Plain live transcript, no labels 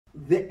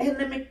the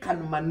enemy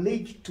can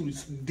manage to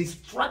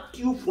distract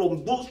you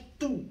from those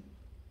two,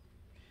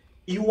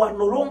 you are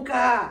no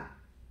longer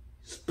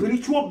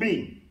spiritual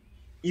being.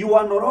 You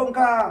are no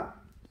longer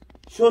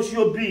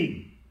social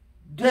being.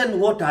 Then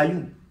what are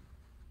you?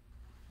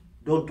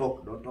 Don't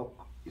talk, don't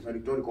talk. It's a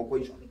rhetorical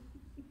question.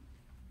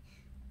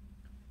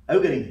 Are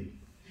you getting it?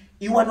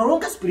 You are no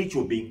longer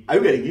spiritual being. Are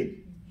you getting it?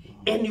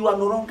 And you are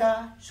no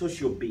longer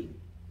social being.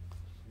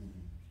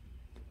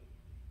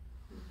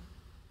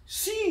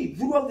 See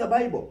throughout the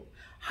Bible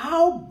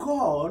how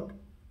God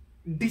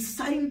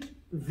designed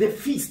the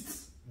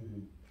feasts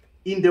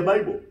in the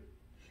Bible.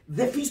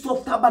 The Feast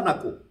of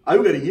Tabernacle. Are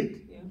you getting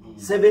it? Yeah.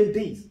 7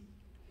 days.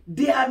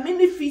 There are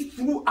many feasts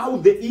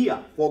throughout the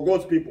year for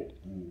God's people.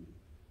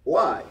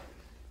 Why?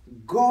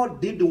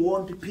 God didn't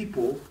want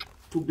people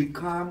to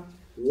become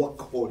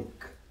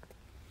workaholic.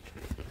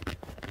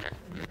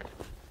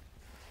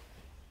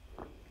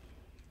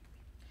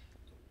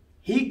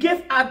 He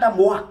gave Adam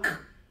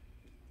work.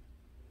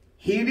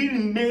 He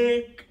didn't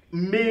make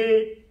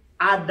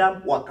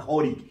Adam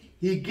workaholic.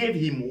 He gave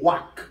him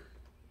work.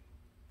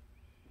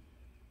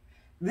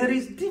 There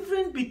is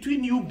difference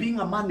between you being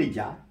a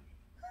manager,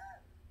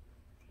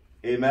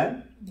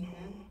 amen,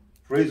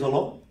 praise the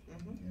Lord,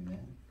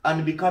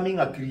 and becoming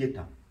a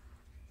creator.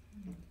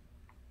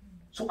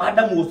 So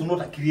Adam was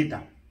not a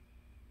creator.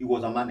 He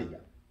was a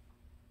manager.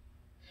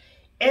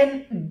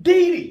 And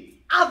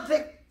daily, at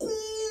the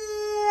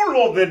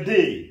cool of the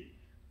day,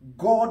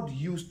 God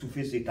used to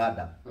visit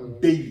Adam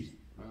daily.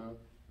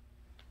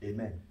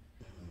 Amen.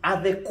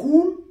 At the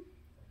cool,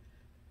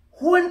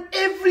 when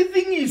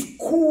everything is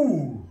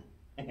cool,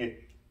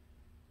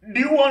 do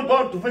you want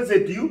God to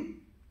visit you?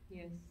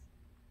 Yes.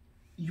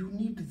 You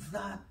need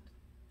that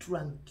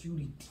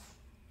tranquility.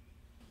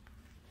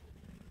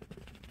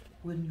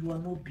 When you are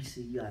not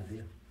busy, you are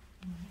there.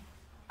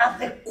 At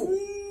the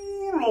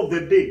cool of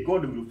the day,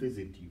 God will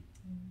visit you.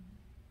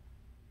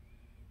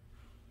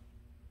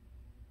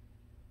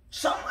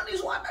 Someone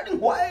is wondering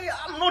why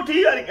I'm not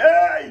hearing.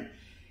 Hey,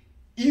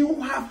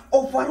 you have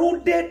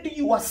overloaded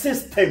your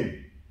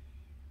system.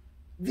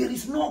 There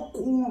is no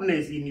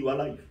coolness in your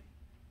life.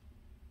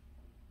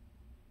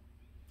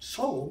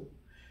 So,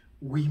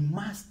 we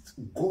must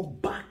go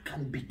back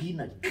and begin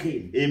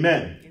again.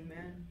 Amen.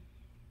 Amen.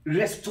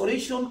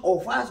 Restoration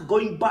of us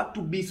going back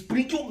to be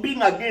spiritual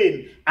being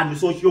again and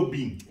social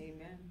being.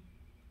 Amen.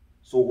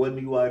 So when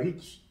you are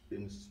rich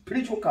in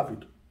spiritual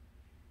capital,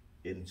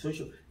 in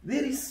social,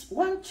 there is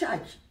one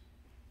church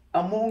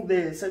among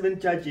the 7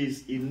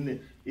 churches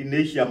in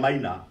Asia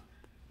Minor.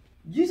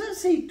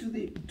 Jesus said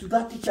to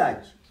that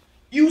church,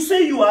 you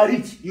say you are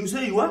rich. You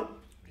say you are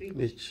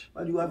Rich.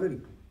 but you are very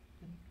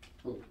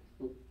poor.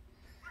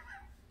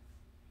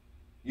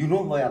 You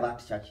know where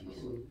that church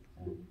is?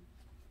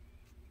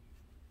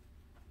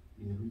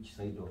 In which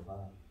side of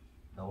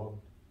the world?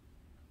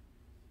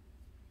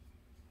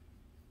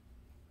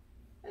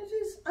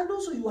 And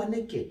also you are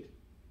naked.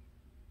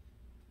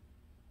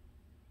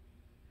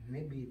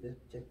 Maybe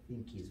that church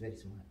think he is very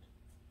smart.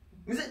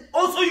 He said,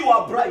 also you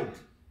are bright.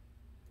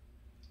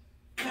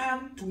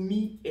 Come to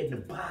me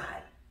and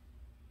buy.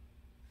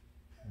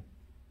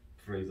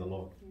 Praise the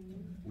Lord.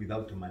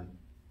 Without money.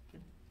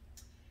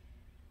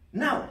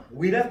 Now,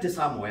 we left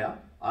somewhere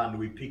and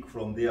we pick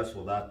from there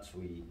so that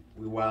we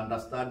were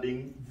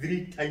understanding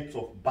 3 types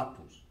of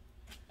battles.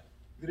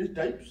 3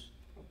 types?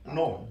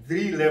 No,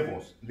 3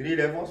 levels. 3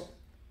 levels?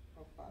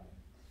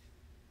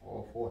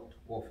 Of what?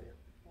 Warfare.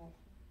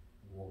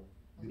 War.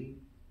 3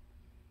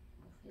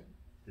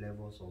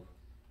 levels of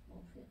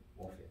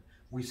warfare.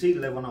 We say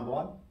level number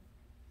 1?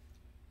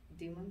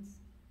 Demons.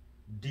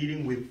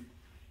 Dealing with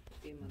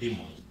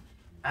demons.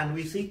 And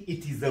we say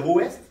it is the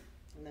lowest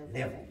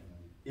level.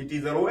 It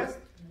is the lowest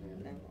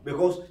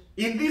because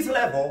in this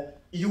level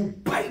you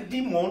bite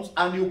demons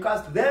and you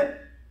cast them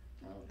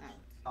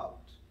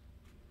out.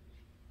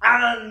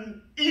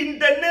 And in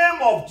the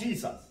name of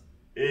Jesus,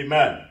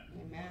 amen.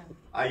 Amen.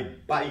 I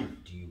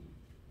bite you.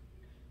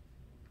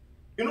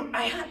 You know,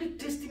 I had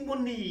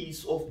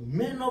testimonies of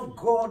men of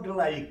God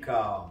like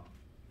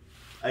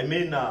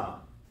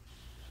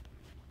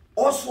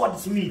Oswald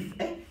Smith,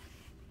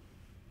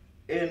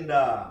 and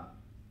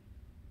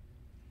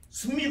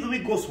Smith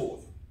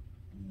Wigglesworth.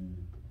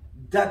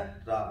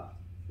 That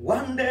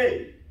one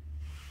day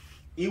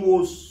he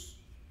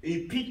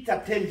pitched a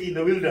tent in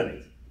the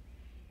wilderness,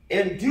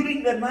 and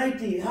during the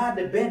night he had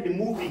a bed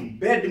moving,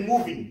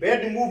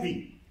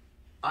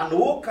 and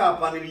woke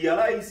up and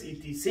realized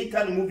it is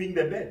Satan moving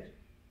the bed.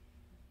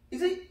 He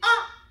said,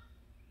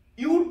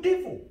 you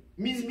devil,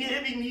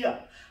 misbehaving here.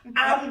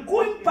 I'm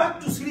going back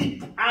to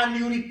sleep, and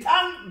you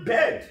return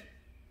bed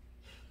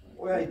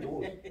where it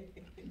was.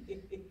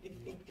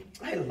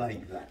 I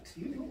like that,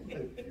 you know.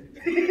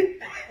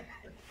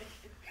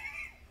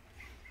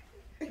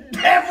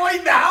 Devil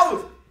in the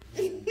house,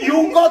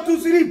 you go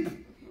to sleep.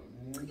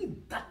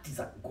 That is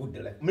a good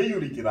level. May you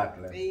reach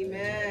that level.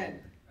 Amen.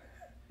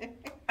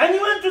 And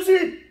you went to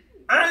sleep.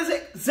 And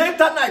say,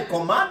 Satan, I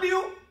command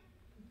you.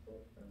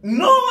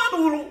 No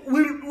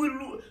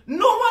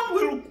No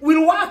one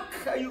will work.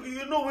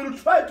 You know, will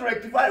try to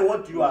rectify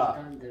what you are.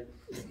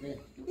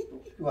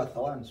 You are the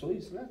one, so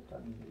he's left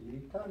and he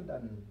turned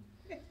and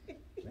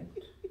went.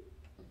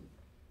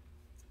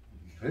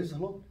 Praise the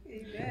Lord.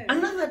 Amen.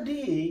 Another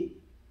day,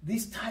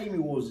 this time he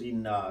was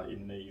in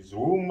his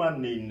room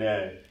and in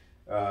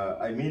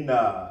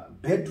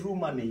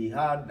bedroom, and he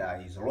had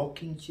his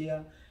rocking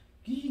chair,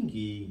 and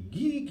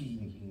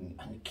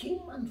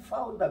came and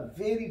found a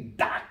very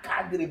dark,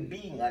 ugly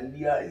being, and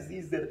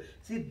he said,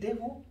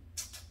 devil,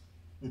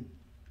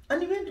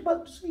 and he went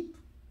back to sleep.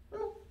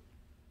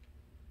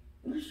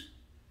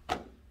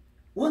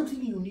 One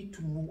thing you need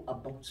to know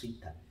about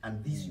Satan,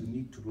 and this you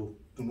need to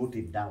note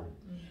it down.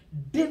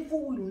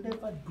 Devil will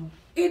never do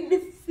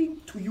anything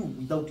to you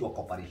without your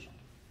cooperation.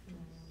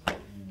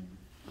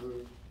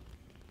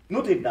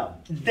 Note it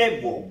down.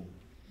 Devil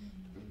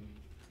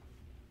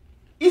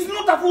is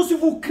not a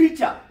forceful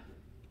creature.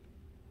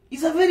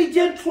 He's a very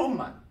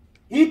gentleman.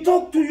 He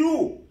talk to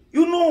you.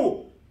 You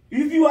know,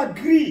 if you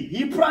agree,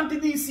 he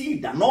planted this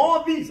seed and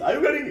all this. Are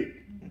you getting it?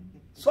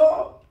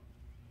 So,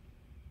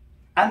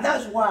 and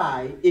that's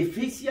why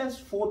Ephesians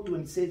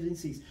 4:27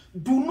 says,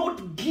 do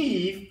not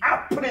give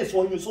a place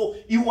on you. So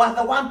you are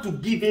the one to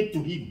give it to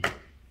him.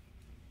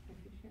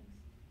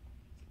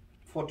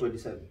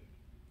 4:27.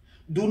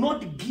 Do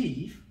not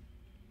give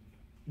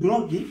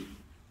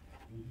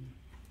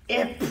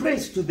a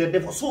praise to the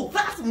devil. So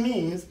that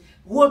means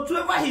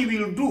whatever he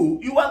will do,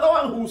 you are the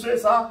one who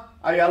says, I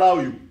allow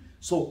you.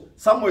 So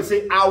someone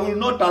say, I will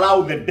not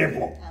allow the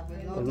devil. I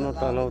will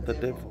not allow the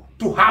devil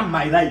To harm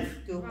my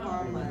life. To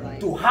harm my life.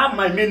 To harm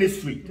my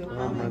ministry. To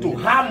harm my To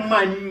harm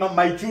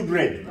my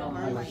children.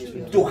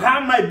 To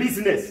harm my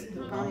business.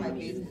 To harm my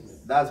business.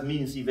 That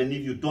means even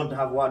if you don't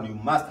have one, you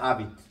must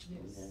have it.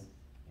 Yes.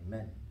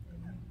 Amen.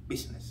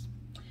 Business.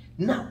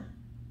 Now,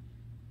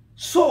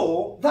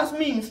 so that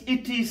means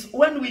it is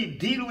when we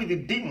deal with the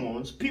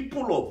demons,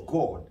 people of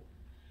God,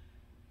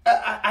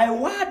 I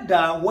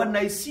wonder when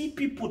I see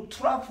people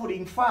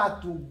traveling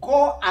far to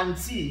go and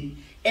see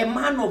a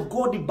man of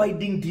God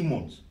biting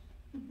demons.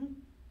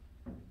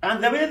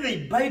 And the way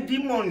they bite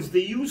demons,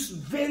 they use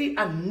very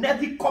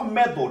unethical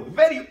method,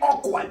 very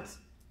awkward.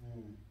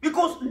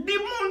 Because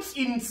demons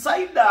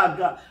inside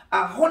a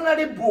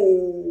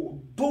honorable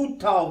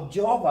daughter of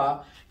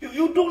Jehovah,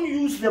 you don't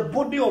use the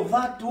body of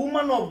that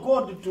woman of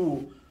God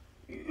to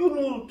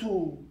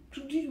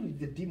deal with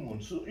the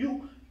demons. So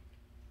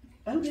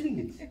I'm getting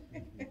it.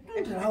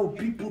 Don't allow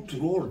people to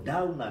roll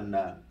down and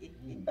I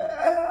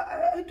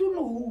don't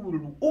know who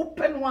will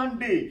open one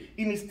day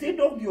instead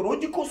of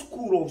theological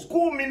school or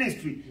school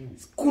ministry,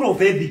 school of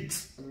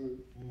ethics.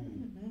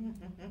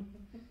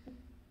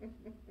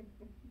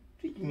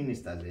 Teach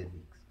ministers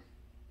ethics.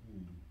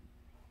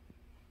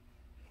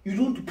 You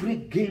don't play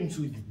games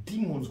with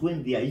demons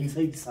when they are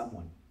inside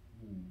someone.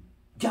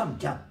 Jump.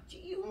 Do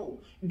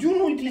you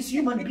know it is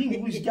human being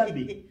who is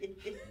jumping?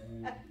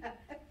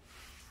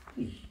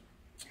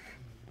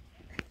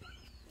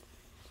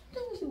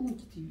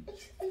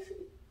 I say,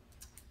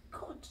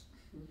 God,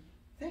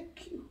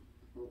 thank you.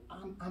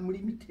 I'm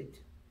limited.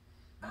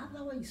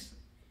 Otherwise,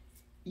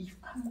 if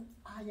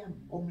I am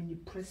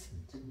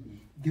omnipresent,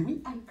 the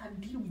way I can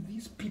deal with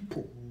these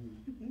people,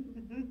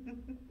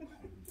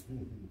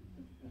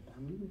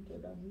 I'm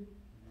limited.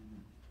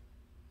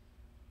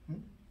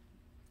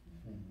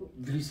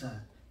 There is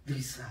a,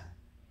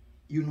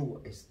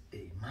 as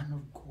a man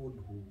of God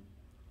who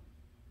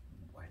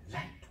I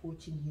liked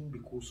watching him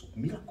because of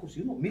miracles.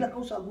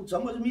 Miracles are good.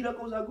 Some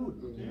miracles are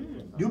good.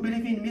 Do you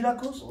believe in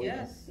miracles?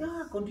 Yes.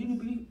 Yeah, continue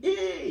believing.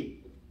 Hey,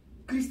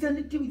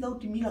 Christianity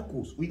without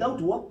miracles.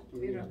 Without what?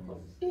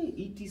 Miracles. Hey,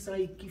 it is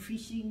like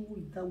fishing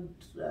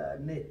without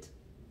net.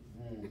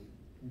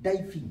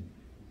 Diving.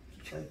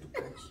 Try to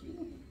catch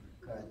you.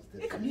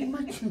 Can you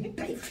imagine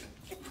diving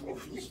for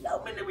fish?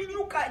 How many will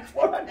you catch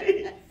for a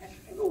day?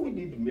 We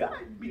need me.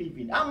 I believe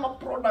in. I'm a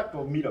product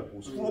of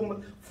miracles.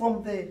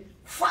 From the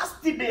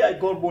first day I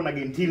got born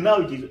again till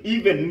now, it is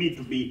even me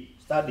to be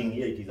standing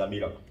here. It is a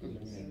miracle.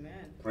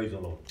 Amen. Praise the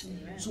Lord.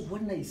 Amen. So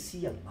when I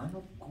see a man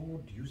of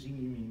God using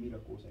him in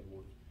miracles, I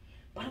watch.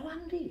 But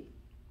one day,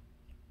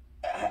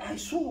 I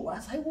saw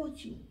as I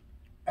watching,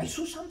 I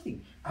saw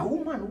something. A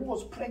woman who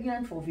was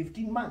pregnant for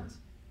 15 months.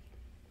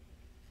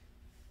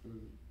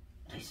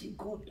 I said,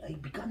 God, I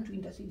began to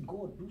intercede,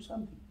 God, do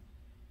something.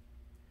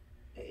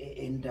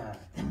 And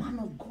the man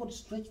of God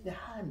stretched the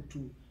hand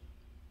to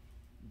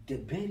the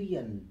belly,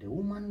 and the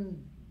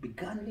woman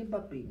began labor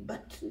pain.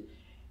 But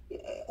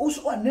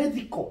also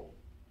unethical.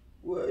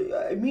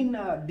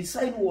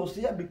 Design was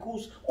there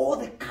because all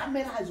the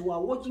cameras were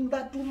watching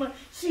that woman.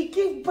 She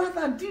gave birth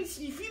until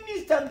she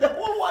finished, and the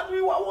whole world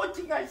we were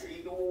watching. I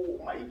said, oh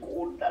my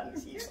God,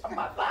 and she's a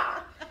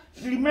mother.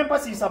 Remember,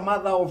 she's a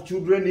mother of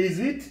children, is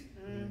it?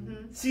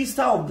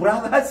 Sister of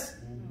brothers.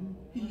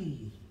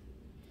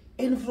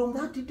 And from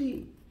that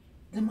day,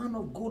 the man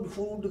of God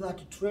followed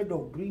that trend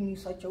of bringing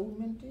such a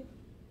woman there.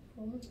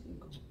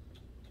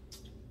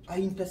 I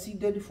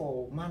interceded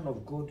for man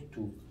of God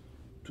to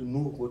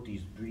know what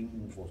he's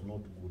doing was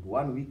not good.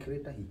 1 week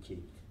later, he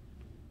changed.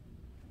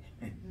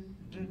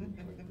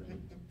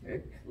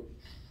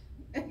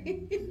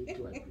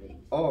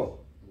 Oh,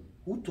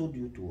 who told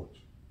you to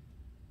watch?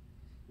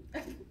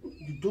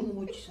 You don't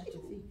watch such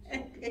a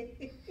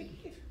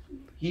thing.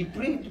 He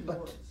prayed,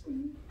 but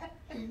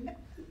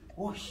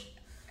wash.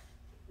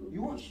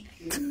 You wash.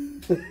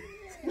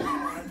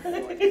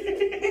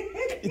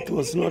 It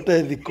was not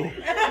ethical.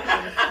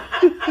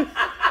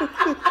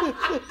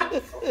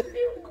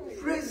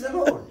 Praise the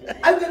Lord.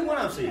 I get what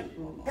I'm saying.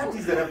 That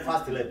is the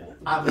first level.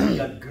 And we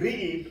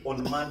agreed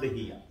on Monday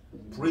here.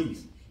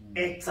 Please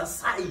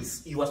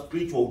exercise your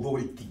spiritual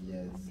authority.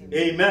 Yes.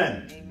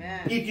 Amen.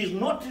 Amen. It is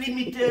not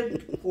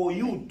limited for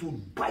you to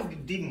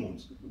bind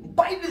demons.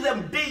 Bind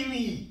them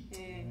daily.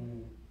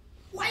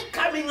 Why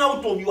coming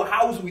out of your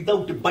house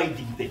without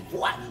binding them?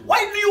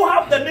 Why do you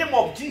have the name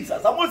of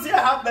Jesus? I must say I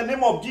have the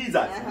name of Jesus.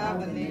 I have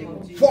the name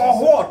of Jesus.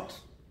 For what?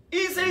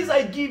 He says,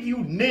 I give you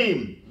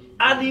name.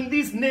 And in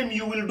this name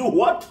you will do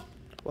what?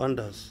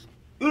 Wonders.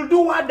 You'll do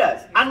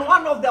wonders. And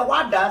one of the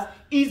wonders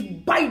is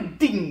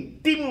binding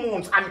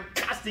demons and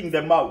casting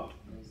them out.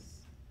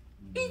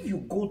 If you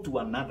go to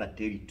another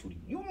territory,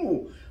 you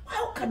know,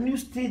 how can you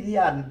stay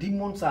there and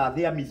demons are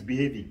there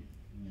misbehaving?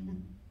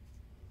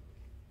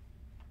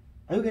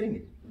 Are you getting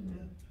it?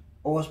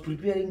 I was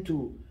preparing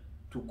to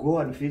go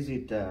and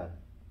visit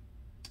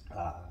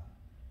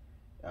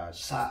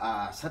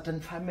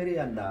certain family,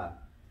 and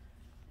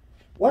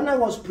when I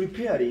was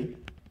preparing,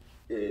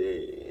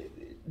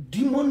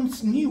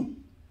 demons knew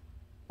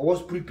I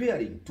was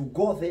preparing to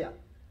go there,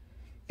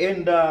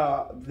 and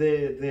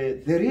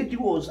the lady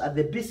was at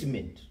the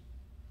basement.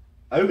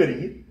 Are you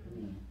getting it?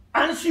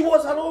 And she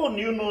was alone,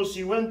 you know.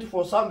 She went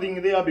for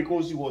something there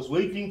because she was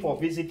waiting for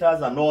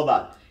visitors and all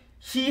that.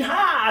 She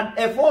had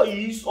a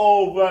voice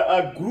of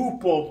a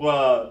group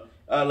of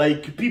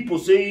like people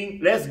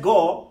saying, let's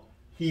go,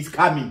 he's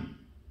coming.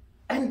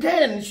 And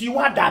then she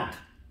wondered.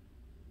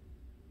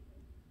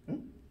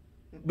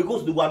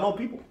 Because there were no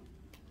people.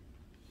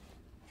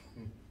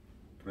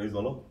 Praise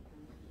the Lord.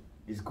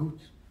 It's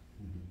good.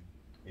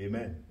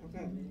 Amen.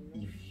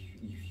 If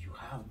you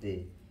have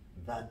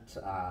that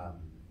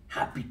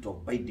habit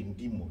of biting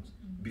demons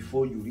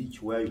before you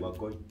reach where you are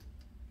going,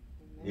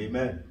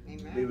 amen.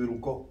 Amen. They will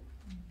go.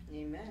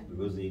 Amen.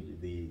 Because they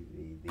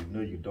know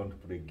you don't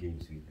play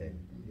games with them.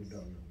 You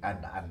don't.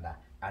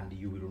 And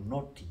you will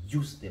not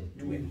use them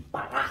to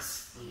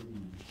embarrass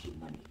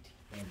humanity.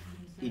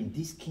 In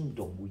this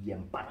kingdom, we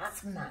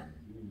embarrass none,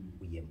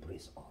 we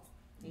embrace all.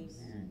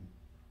 Amen.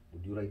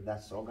 Would you write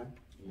that slogan?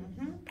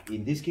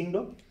 In this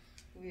kingdom,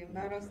 We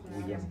embarrass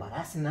none. we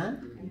embarrass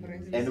none,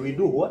 Embrace and we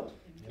do what?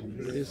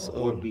 Embrace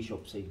all. What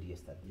Bishop said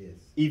yesterday.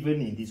 Yes.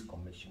 Even in this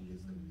commission,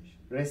 Yes, commission.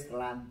 let's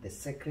learn the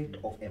secret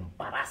of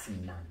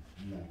embarrassing none.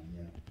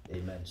 Yeah.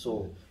 Amen.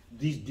 So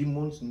these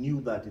demons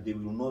knew that they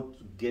will not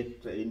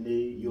get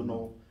any, you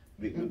know,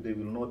 they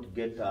will not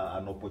get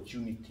an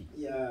opportunity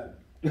Yeah.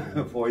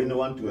 for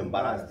anyone to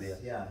embarrass their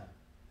Yeah.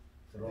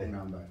 The wrong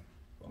number.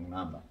 wrong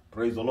number.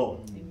 Praise the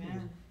Lord.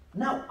 Amen.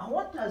 Now, I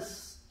want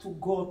us to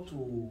go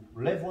to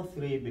level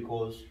 3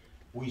 because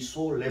we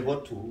saw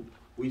level 2.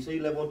 We say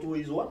level 2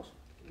 is what?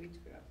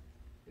 Witchcraft.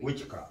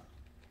 Witchcraft.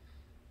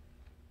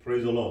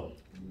 Praise the Lord.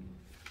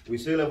 We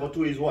say level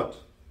 2 is what?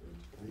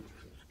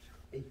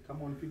 Hey,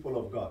 come on, people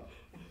of God.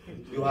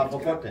 You have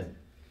forgotten.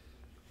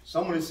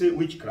 Somebody say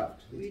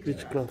witchcraft.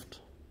 Witchcraft.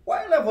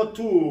 Why level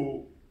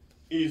 2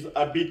 is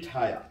a bit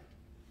higher?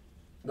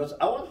 Because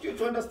I want you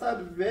to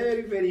understand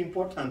very, very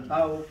important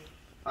how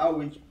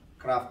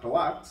witchcraft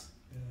works.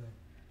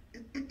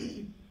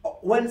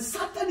 When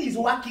Satan is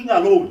working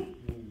alone,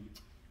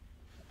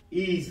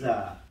 he's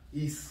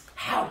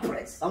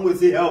helpless. I'm going to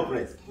say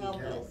helpless.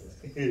 Helpless.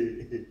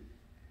 Helpless.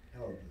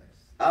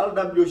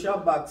 R.W.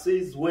 Shabak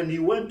says when he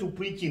went to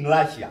preach in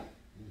Russia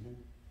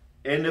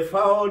and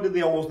found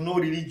there was no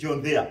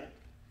religion there,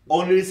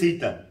 only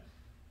Satan,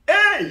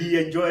 he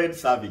enjoyed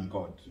serving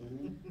God.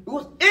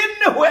 Because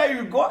anywhere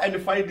you go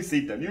and find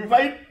Satan, you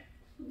find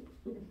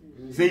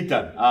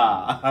Satan.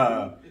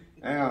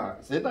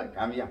 Satan,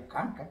 come here,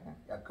 come,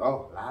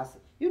 go, last,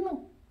 you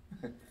know.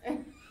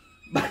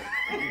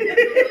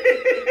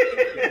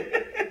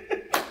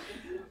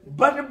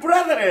 But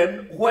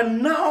brethren,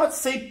 when now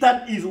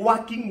Satan is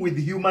working with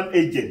human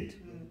agent,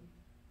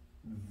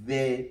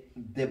 the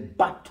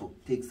battle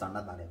takes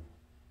another level.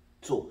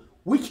 So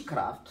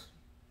witchcraft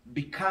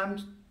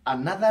becomes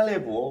another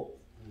level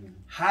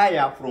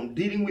higher from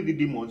dealing with the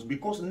demons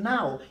because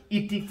now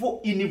it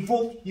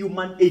involves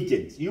human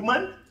agents.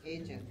 Human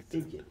Agents.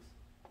 agents.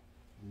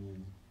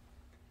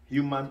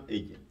 Human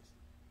agents.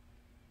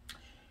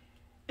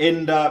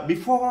 And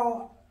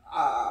before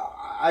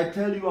I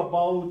tell you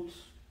about,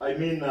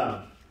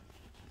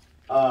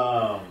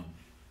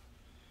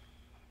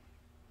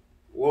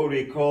 what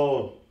we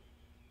call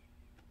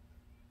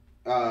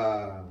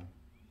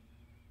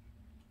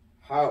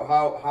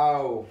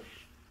how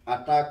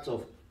attacks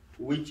of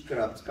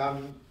witchcraft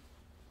come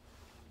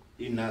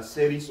in a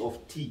series of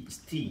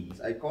stings.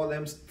 I call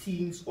them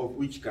stings of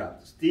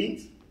witchcraft.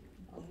 Stings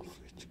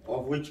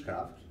of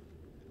witchcraft.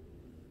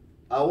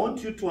 I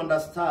want you to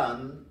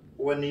understand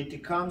when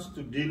it comes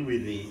to deal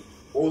with it,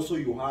 also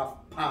you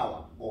have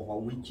power over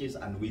witches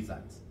and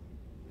wizards.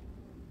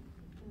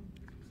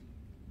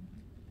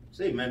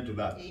 Say amen to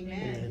that.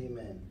 Amen.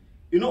 Amen.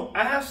 You know,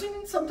 I have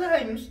seen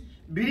sometimes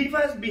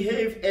believers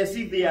behave as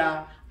if they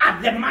are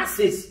at the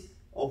masses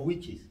of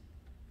witches.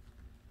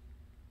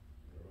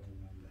 The wrong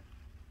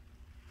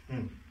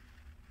number.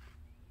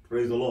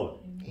 Praise the Lord.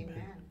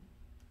 Amen.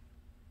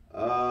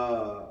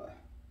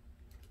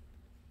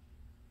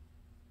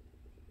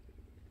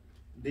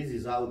 This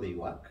is how they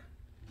work.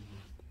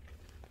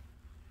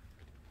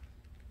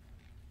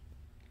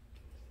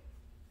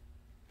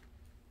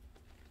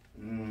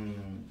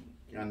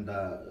 And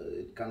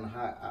it can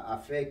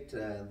affect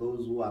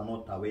those who are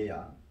not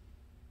aware,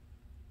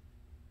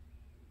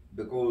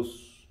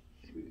 because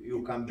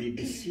you can be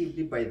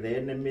deceived by the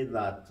enemy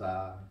that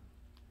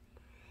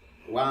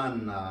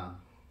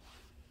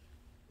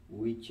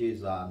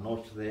witches are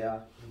not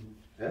there.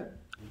 Eh?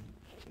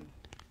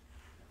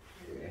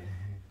 Yeah.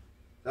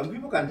 Some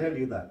people can tell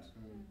you that.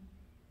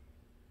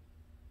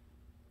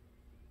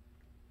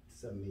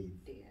 It's a myth.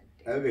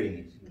 Are you getting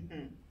it?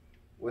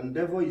 When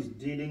devil is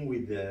dealing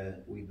with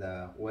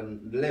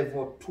when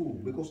level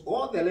 2, because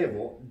all the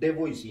level,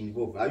 devil is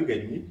involved. Are you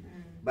getting it?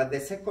 But the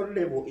second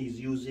level is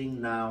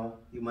using now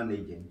human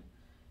agent.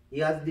 He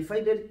has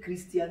divided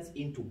Christians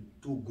into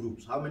 2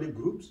 groups. How many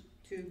groups?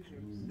 2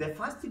 groups. The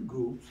first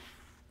group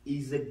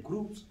is a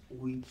group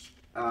which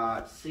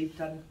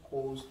Satan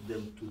caused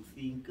them to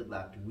think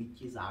that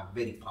witches are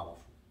very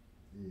powerful.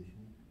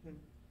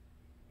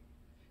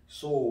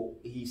 So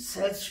he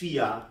sells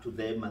fear to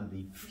them, and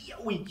they fear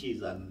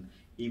witches, and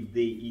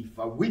if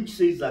a witch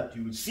says that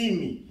you will see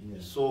me,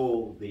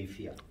 so they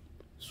fear.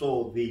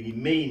 So they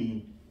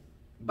remain,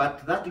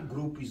 but that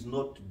group is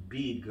not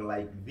big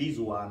like this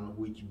one,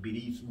 which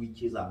believes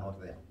witches are not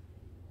there.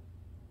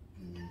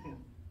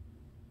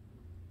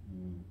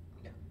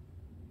 Yeah.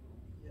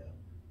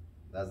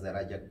 That's the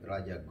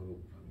Raja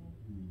group.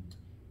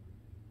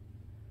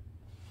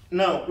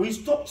 Now we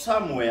stopped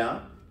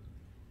somewhere,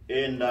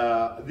 and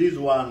this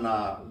one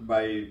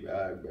by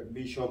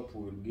Bishop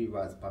will give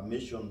us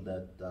permission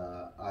that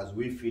as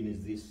we finish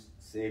this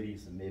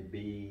series,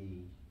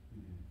 maybe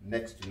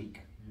next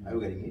week, are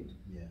you getting it?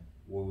 Yeah.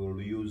 We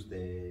will use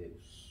the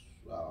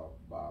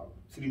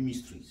 3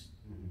 mysteries.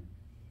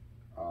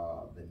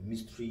 The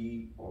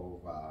mystery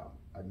of,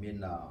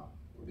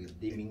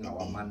 redeeming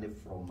our money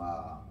from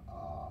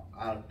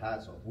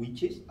altars of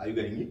witches. Are you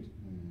getting it?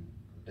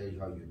 That is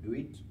how you do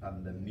it.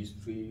 And the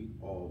mystery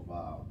of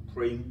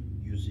praying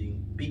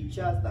using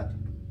pictures that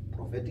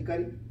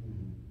prophetically,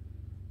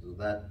 so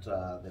that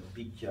the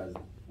pictures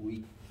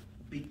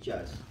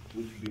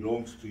which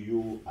belongs to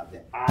you at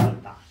the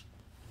altar,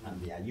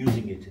 and they are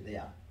using it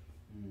there,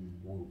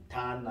 will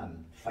turn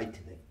and fight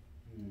them.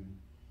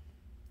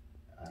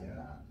 And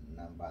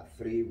number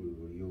 3, we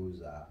will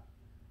use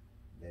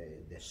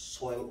the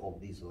soil of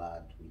this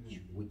land,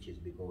 which is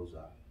because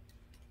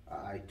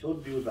I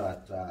told you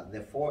that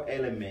the 4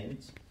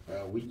 elements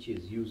which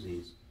is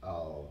uses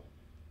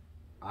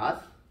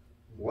earth,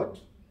 what?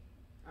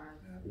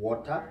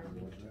 Water.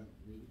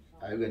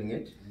 Are you getting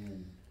it?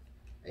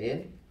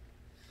 And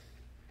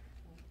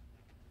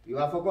you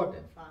have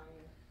forgotten.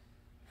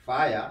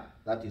 Fire,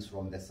 that is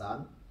from the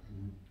sun,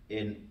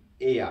 and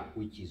air,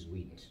 which is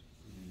wind.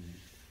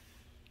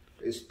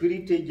 A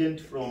spirit agent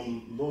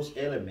from those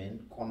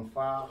elements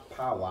confer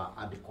power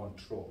and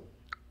control.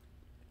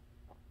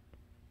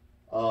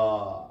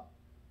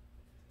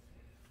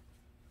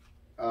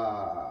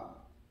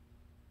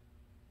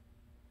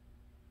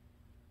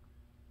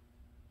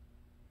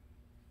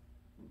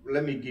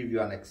 Let me give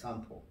you an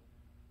example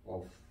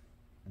of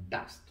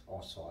dust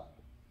or soil,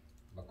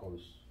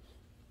 because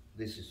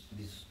this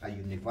is a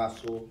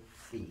universal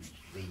thing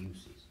they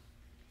use.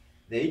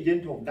 The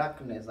agent of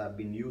darkness have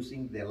been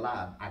using the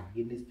land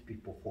against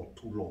people for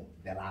too long,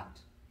 the land.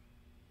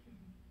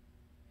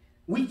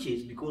 Which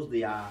is because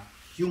they are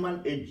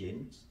human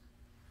agents,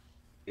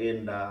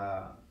 and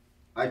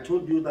I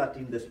told you that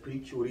in the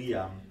spiritual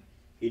realm,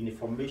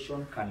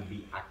 information can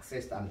be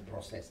accessed and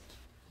processed.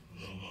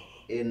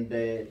 And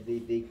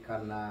they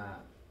can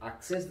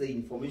access the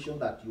information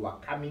that you are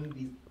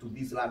coming to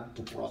this land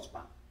to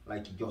prosper,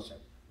 like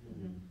Joseph.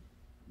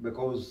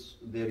 Because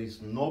there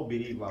is no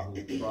believer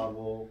who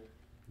travel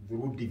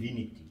through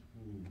divinity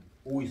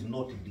who is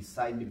not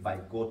designed by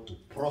God to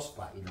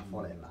prosper in a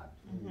foreign land.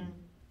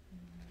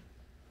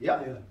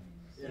 Yeah?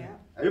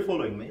 Are you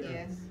following me?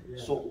 Yes.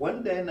 So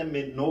when the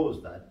enemy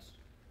knows that,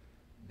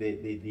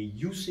 they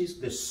uses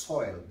the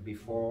soil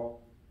before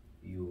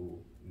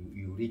you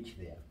reach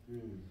there.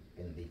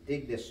 And they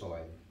take the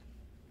soil,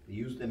 they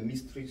use the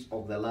mysteries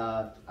of the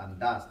land and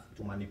dust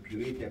to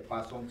manipulate a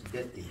person's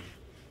destiny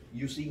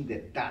using the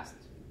dust.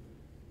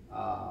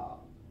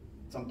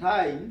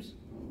 Sometimes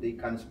they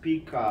can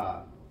speak,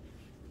 I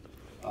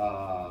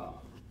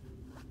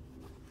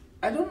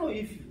don't know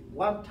if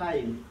one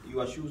time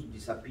your shoes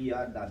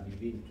disappeared and you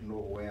didn't know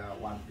where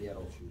one pair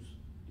of shoes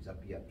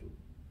disappeared to.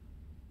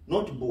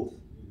 Not both.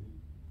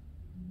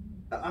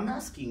 I'm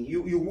asking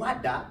you, you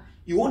wonder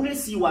you only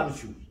see one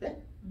shoe. Eh?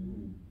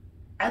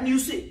 And you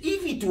say,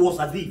 if it was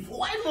a thief,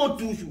 why not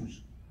two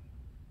shoes?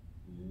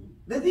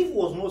 The thief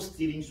was not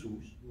stealing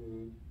shoes,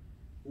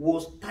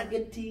 was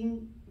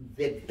targeting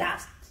the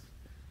dust.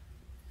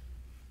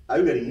 Are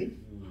you getting it?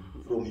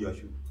 From your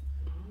shoe.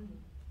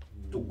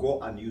 To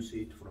go and use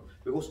it from.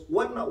 Because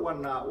when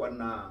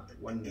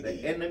the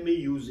enemy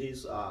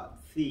uses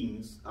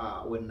things,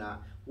 when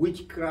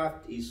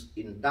witchcraft is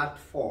in that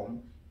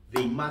form,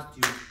 they must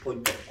use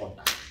point of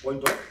contact.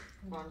 Point of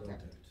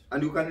Contact.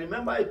 And you can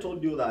remember I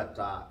told you that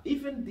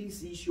even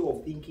this issue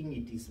of thinking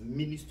it is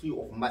ministry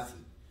of mercy,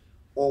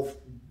 of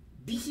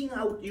dishing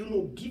out,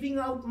 giving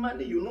out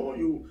money,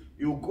 you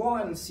go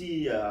and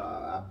see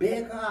a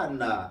beggar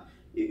and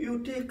you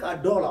take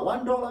 $1,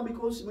 $1,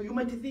 because you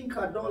might think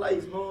 $1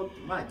 is not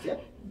much, yeah?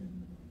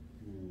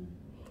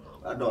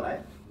 $1,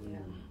 eh? Yeah.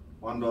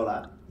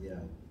 $1. Yeah.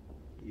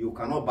 You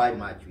cannot buy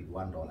much with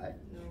 $1, eh?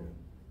 No.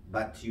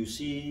 But you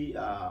see,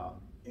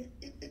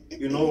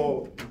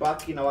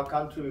 back in our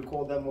country we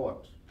call them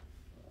what?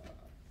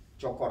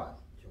 Chokora.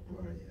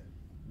 Chokora, yeah.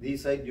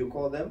 This side you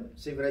call them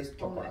civilized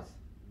chokora. Homeless.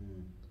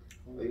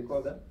 What you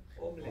call them?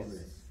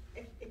 Homeless.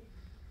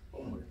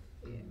 Homeless.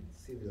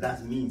 Civilized.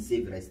 That means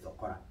civilized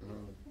chokora.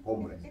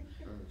 Homeless.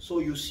 So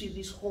you see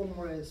this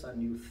homeless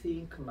and you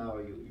think now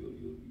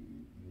you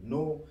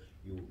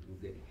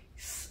get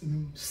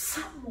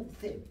some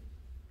of them.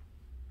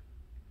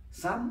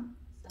 Some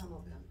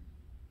of them.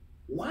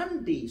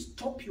 One day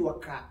stop your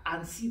car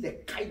and see the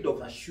kind of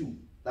a shoe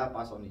that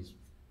person is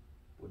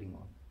putting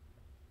on.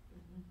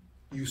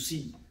 You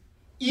see,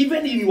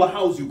 even in your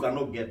house you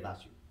cannot get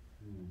that shoe.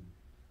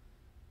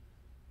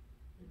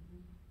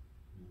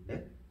 Eh?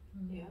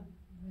 Yeah.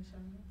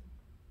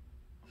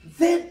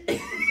 Then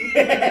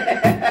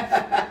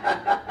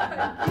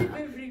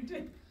Every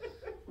day.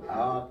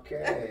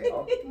 okay.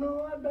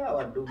 No wonder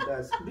our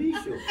doctors,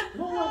 Bishop.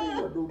 No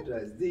wonder our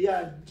doctors. They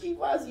are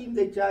givers in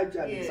the church,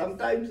 and Yes.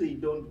 sometimes they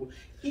don't.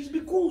 It's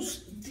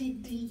because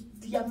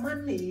their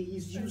money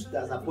is used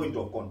as a point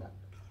of contact.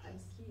 I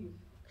see you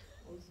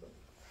also.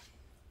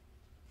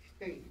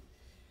 Hey.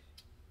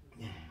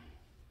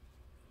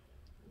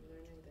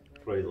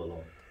 Praise the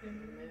Lord.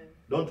 Amen.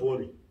 Don't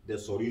worry. The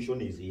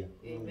solution is here.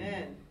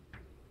 Amen.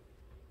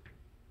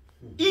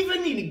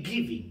 Even in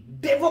giving,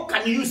 devil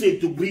can use it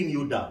to bring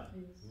you down.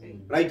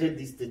 Write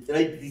this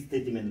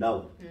statement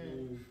down.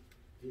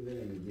 Even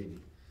in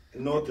giving.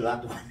 Not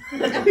that one.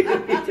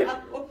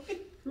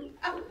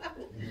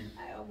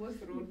 I almost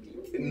wrote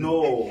it.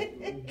 No,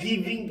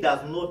 giving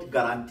does not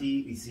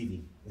guarantee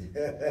receiving.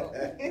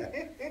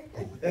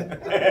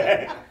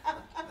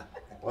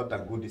 What a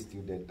good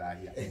student I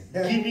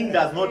am. Giving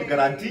does not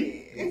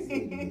guarantee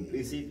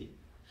receiving.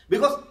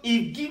 Because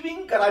if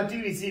giving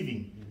guarantee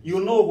receiving, you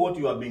know what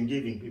you have been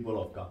giving,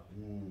 people of God.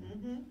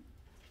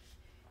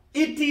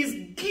 It is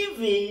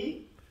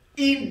giving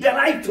in the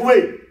right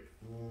way.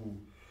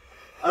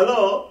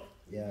 Hello?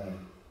 Yeah.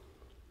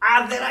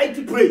 At the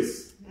right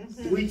place,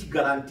 which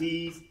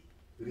guarantees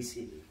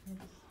receiving.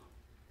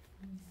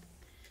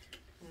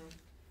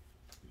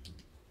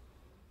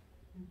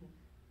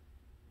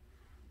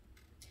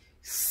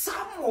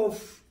 Some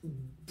of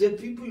the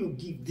people you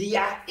give, they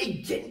are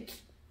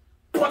agents,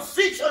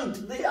 positioned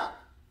there.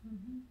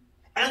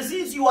 And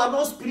since you are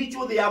not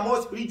spiritual, they are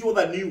more spiritual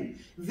than you.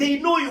 They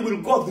know you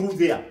will go through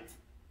there.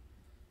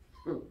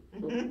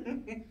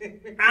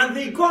 And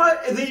they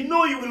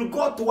know you will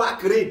go to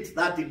work late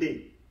that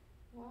day.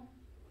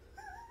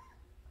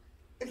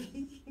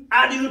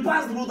 And you will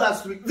pass through that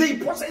street. They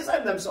possess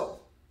themselves.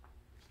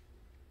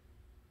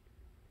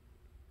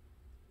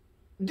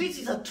 This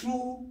is a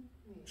true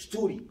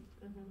story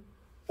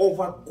of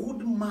a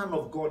good man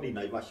of God in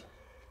Naivasha.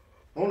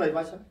 No,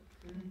 Naivasha?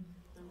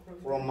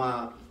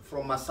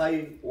 From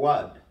Maasai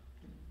word.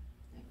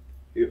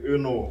 You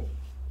know,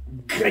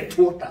 great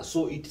water.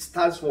 So it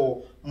stands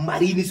for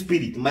marine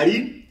spirit.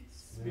 Marine?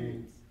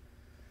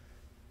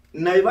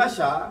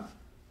 Naivasha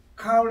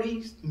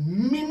carries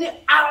many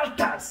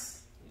altars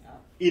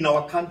in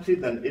our country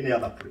than any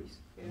other place.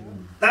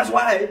 That's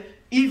why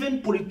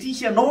even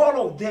politicians,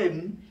 all of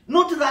them,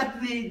 not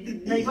that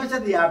Naivasha,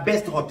 they are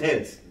best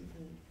hotels.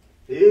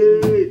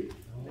 Hey,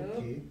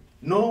 Okay.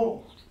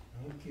 no,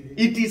 Okay.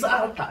 it is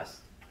altars.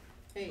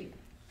 Hey,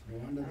 No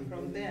wonder I'm they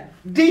from go-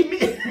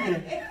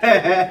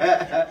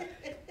 there.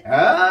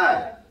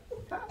 Ah.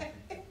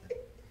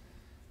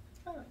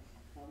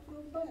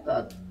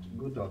 That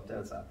good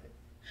hotels are there.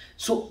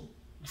 So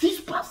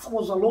this pastor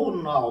was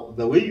alone now.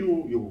 The way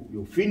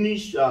you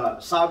finish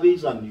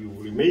service and you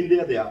remain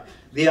there,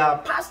 they are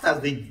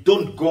pastors. They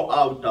don't go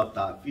out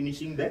after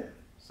finishing the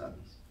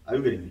service. Are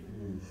you getting me?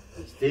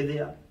 They stay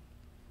there.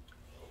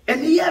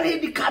 And here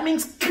lady coming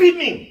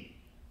screaming,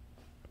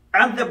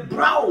 and the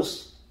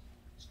brows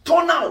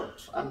torn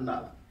out, and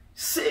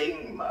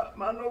saying,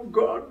 "Man of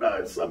God,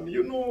 some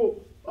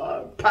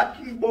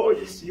packing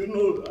boys,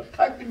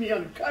 attacked me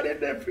and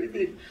carried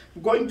everything,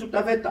 going to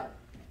Taveta,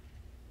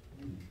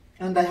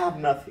 and I have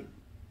nothing."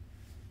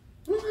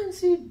 No one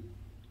said,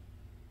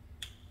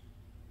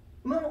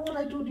 Remember what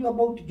I told you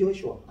about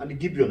Joshua and the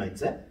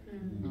Gibeonites, eh?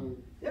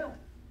 Yeah.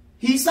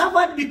 He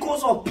suffered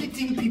because of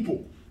pitying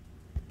people.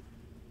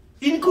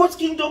 In God's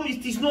kingdom,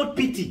 it is not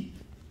pity.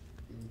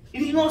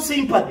 It is not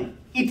sympathy.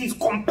 It is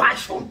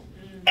compassion.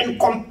 And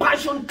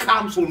compassion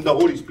comes from the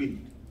Holy Spirit.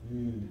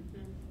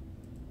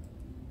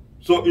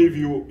 So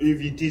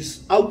if it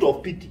is out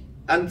of pity,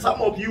 and some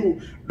of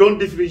you don't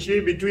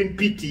differentiate between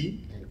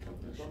pity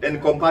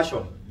and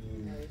compassion,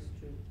 That is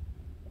true.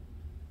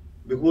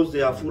 because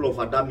they are full of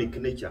Adamic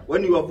nature.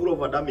 When you are full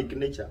of Adamic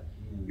nature,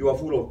 you are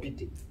full of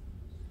pity.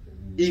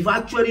 If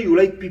actually you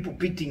like people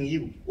pitying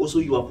you, also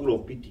you are full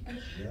of pity.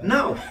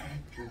 Now,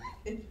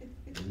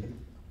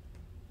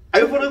 are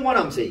you following what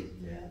I'm saying?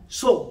 Yeah.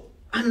 So,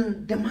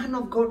 and the man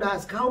of God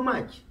asked, how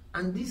much?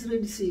 And this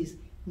lady says,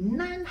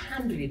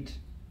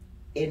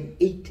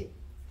 980.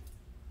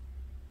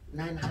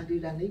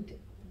 980.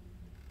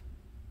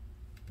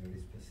 Very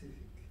specific.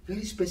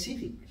 Very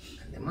specific.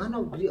 And the man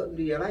of God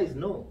realized,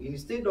 no,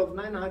 instead of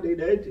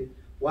 980,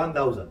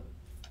 1,000.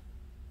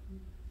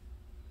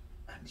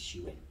 And she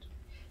went.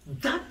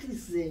 That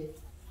is the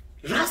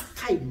last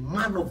time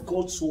man of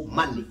God saw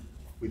money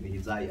with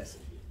his eyes.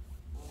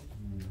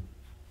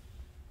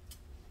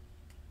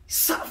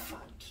 Suffered.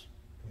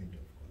 Point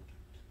of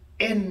contact.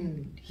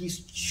 And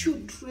his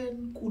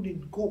children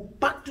couldn't go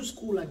back to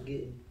school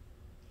again.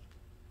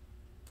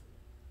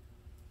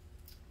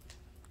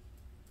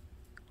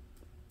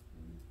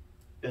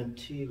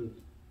 Until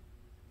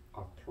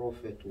a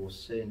prophet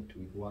was sent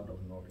with word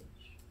of knowledge.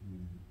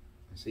 And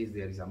says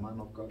there is a man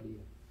of God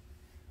here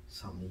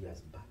some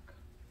years back.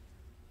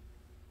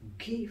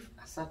 Gave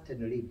a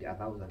certain lady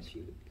 1,000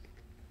 shillings.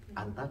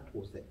 And that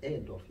was the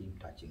end of him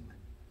touching money.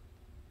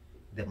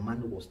 The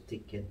man was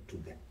taken to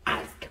the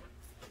altar.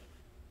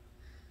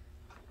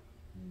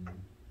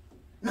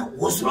 Now,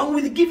 what's wrong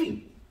with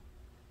giving?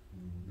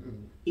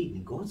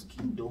 In God's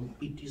kingdom,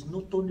 it is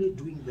not only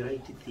doing the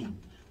right thing,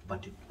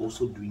 but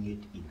also doing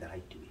it in the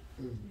right way.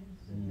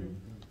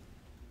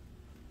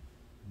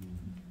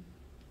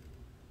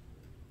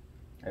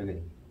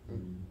 Okay.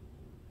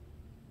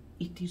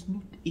 It is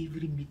not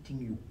every meeting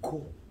you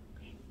go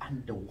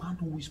and the one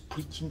who is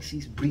preaching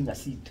says, bring a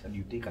seat, and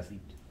you take a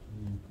seat.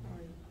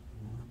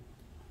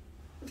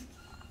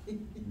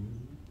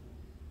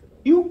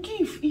 You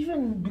give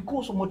even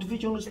because a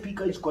motivational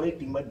speaker is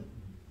collecting money.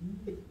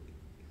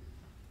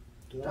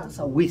 That's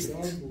a waste.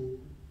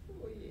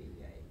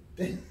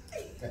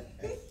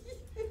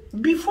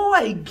 Before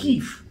I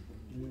give,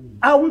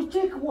 I will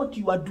check what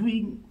you are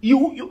doing.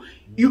 You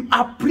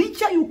a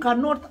preacher, you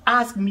cannot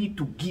ask me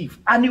to give,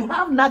 and you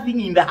have nothing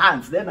in the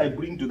hands, then I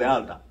bring to the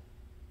altar.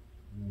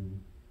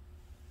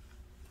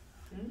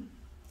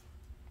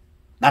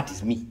 That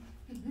is me.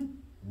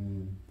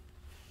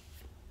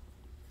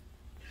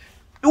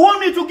 You want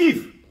me to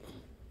give?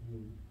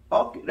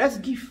 Okay, let's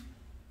give.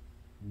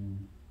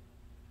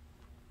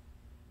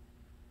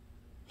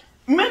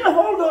 Men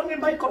hold on a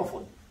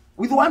microphone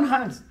with one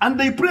hand and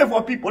they pray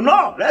for people.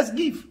 No, let's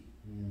give.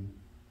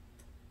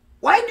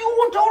 Why do you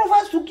want all of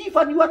us to give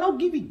and you are not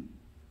giving?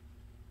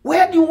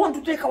 Where do you want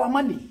to take our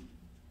money?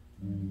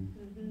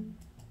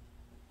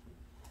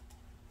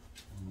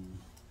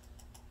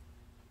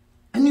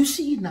 And you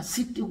see, in a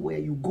city where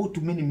you go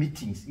to many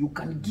meetings, you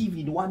can give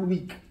in 1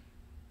 week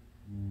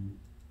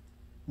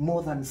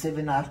more than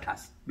 7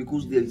 altars,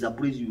 because there is a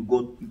place you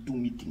go to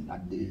meeting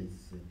at the. Yes,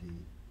 indeed.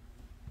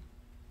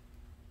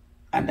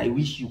 And I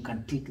wish you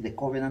can take the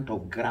covenant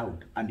of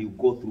ground and you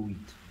go through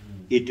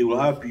it. It will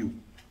help you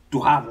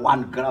to have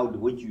one ground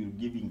which you're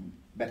giving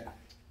better.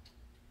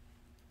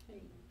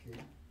 Hey. Okay.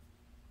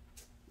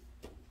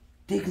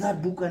 Take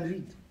that book and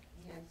read.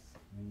 Yes.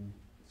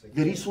 It's like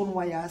The reason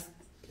why I asked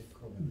a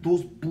covenant.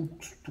 those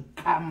books to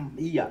come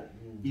here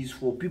is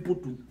for people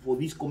to, for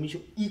this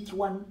commission, each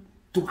one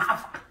to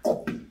have a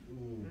copy.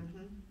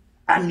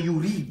 And you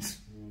read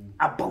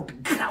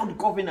about ground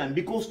covenant,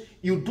 because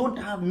you don't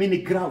have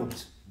many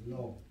grounds.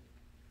 No.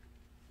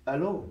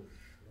 Hello?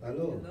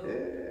 Hello. Hello.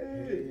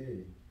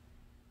 Hey.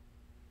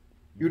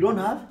 You don't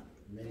have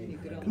Many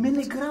grounds.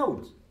 many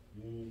grounds.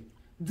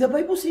 The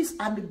Bible says,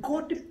 and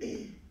God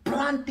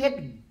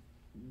planted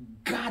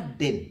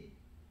garden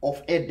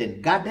of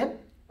Eden. Garden?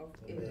 Of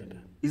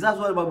Eden. Is that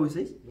what the Bible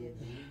says? Yes.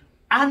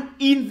 And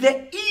in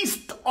the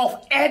east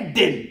of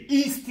Eden,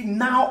 east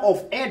now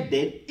of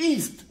Eden,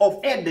 east of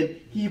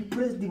Eden, he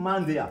placed the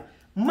man there.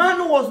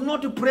 Man was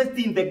not placed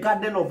in the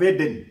Garden of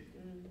Eden.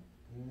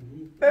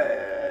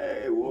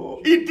 Hey,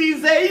 whoa. It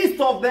is the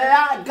east of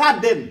the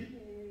garden.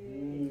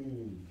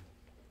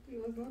 He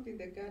was not in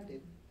the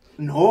garden.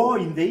 No,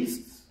 in the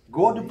east.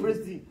 God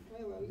placed the,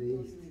 Why were The we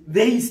east. talking?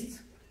 the east.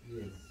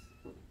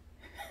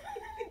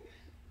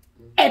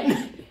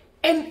 Yes.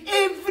 And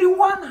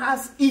everyone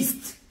has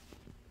east.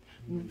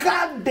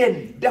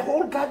 Garden, the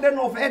whole Garden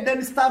of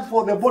Eden stands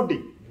for the body.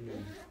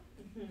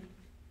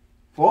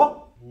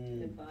 For?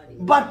 The body.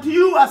 But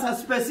you as a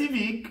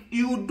specific,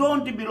 you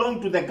don't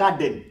belong to the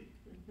garden.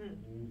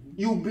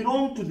 You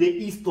belong to the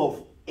east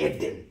of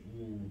Eden.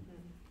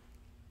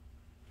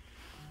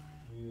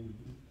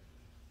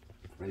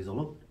 Praise the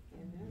Lord.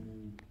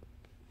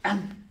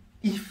 And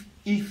if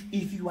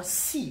your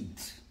seed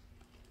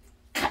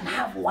can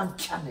have one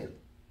channel,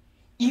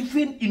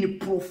 even in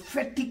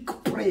prophetic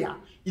prayer,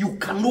 you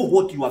can know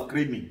what you are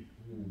claiming.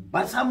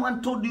 But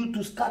someone told you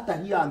to scatter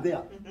here and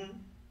there.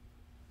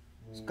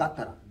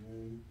 Scatter.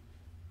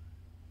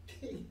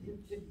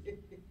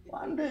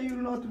 One day you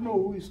will not know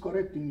who is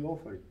correct in your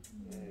offering.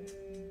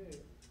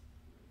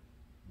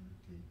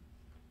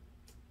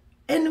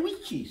 And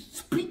witches,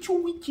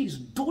 spiritual witches,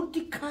 don't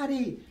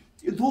carry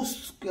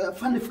those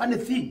funny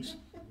things.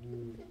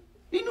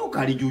 They don't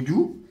carry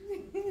juju.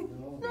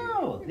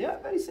 No, they are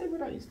very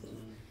civilized.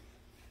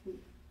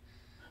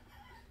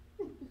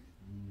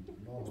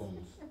 No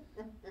horns.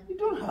 You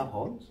don't have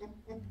horns.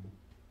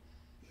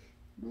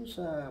 Those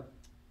are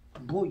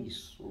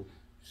boys of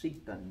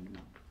Satan.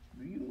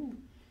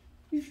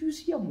 If you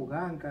see a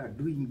Muganga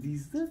doing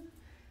this,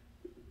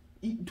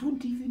 you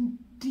don't even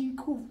think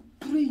of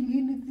praying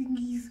anything.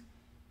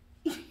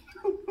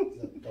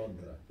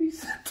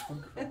 It's a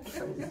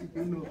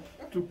toddler.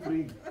 To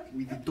pray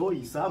with a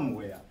toy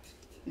somewhere.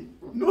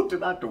 Not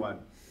that one.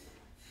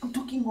 I'm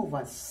talking of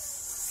a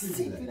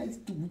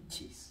civilized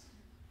witches.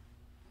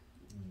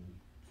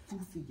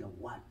 Through your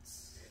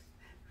words.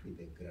 With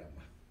the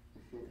grammar.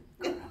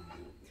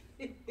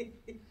 They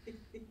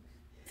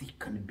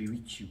can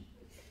bewitch you.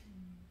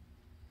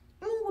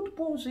 You know what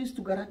Paul says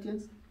to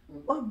Galatians?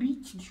 What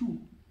bewitched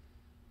you?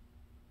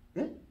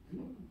 Eh?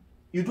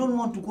 You don't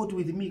want to quote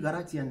with me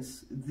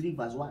Galatians 3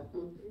 verse 1.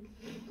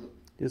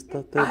 You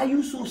started, Are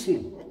you so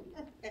saying?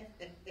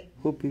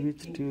 who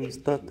bewitched you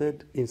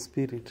started in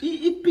spirit.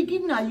 It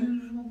begin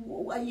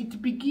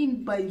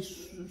by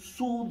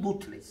so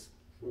thoughtless,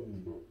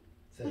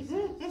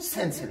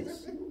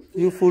 senseless.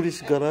 You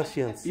foolish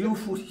Galatians. You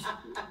foolish.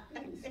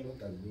 It's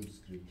not a good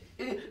scripture.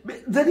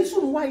 But the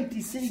reason why it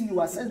is saying you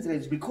are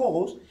senseless is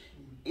because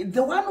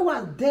the one who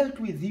has dealt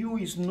with you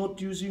is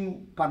not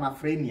using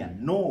Panafrenia.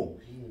 No,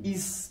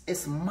 is a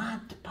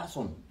smart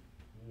person.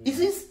 It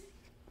is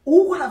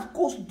who has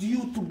caused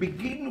you to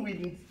begin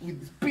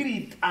with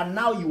spirit and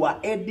now you are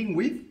ending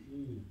with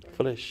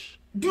Flesh.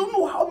 Do you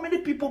know how many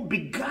people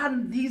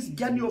began this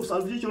journey of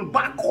salvation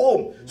back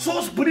home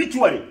so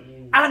spiritually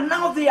and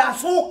now they are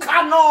so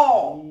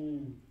carnal?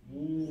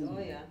 Oh,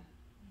 yeah.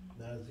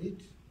 That's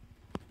it.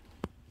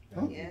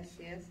 Yes.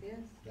 That's it.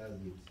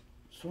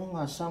 As long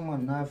as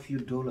someone has a few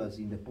dollars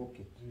in the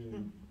pocket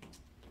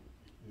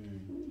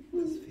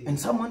and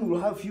someone will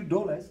have a few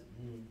dollars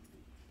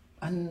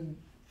and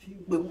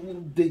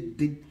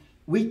they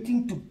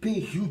waiting to pay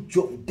huge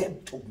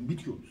debt of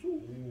millions.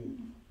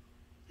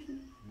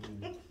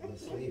 The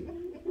slave.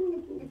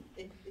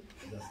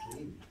 The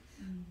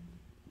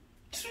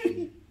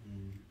slave.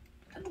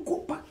 And go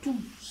back to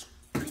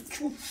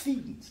spiritual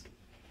things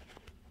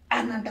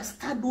and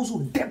understand also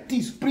depth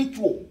is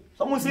spiritual.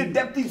 Someone say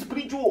depth is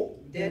spiritual.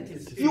 That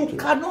is You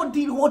cannot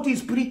deal what is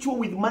spiritual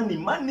with money.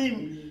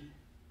 Money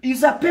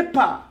is a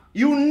paper.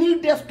 You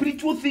need a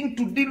spiritual thing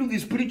to deal with the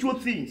spiritual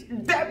things.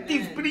 Depth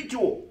is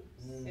spiritual.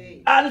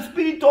 Hey. And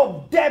spirit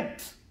of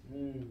depth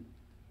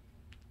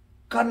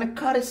can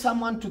carry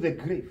someone to the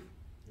grave.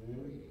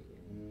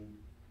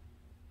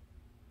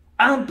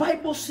 And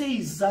Bible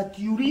says that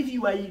you leave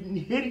your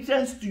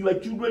inheritance to your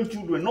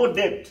children, no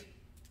debt.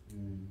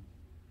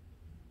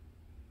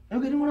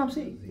 You getting what I'm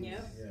saying? Yeah.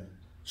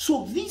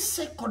 So this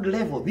second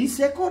level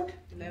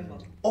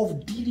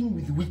of dealing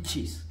with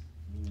witches.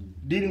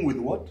 Dealing with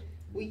what?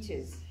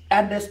 Witches.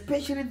 And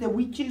especially the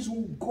witches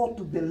who go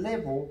to the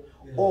level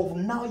of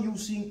now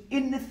using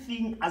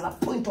anything as a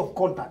point of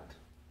contact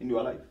in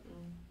your life.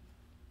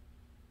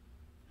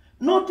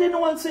 Not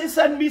anyone says,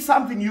 send me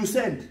something, you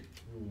send.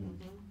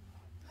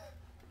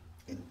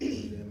 There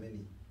are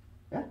many.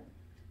 Yeah?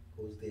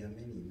 Because there are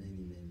many.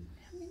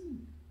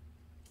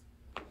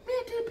 Me,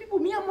 I tell people,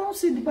 me, I'm not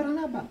sending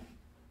Baranaba.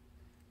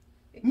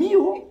 Me,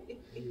 oh.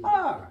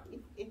 Are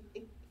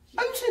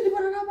you sending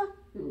Baranaba?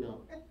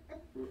 No.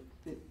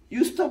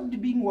 You stopped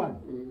being one.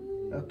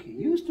 Okay,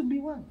 you used to be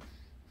one.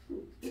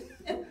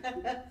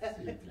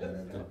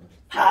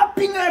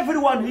 Helping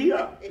everyone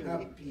here.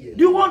 Happy.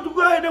 Do you want to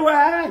go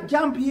anywhere?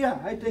 Jump here.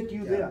 I take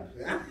you there.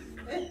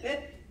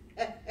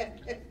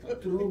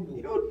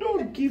 You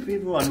don't give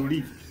everyone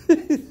leave.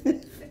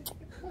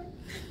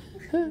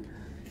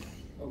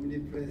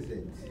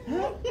 Omnipresent.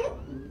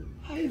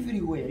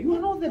 Everywhere. You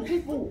know the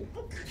people.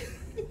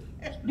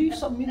 Do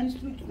some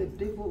ministry to the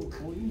devil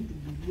for him to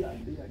be here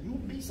and there. You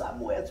be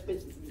somewhere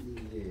specific.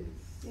 Yes.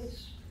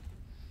 Yes.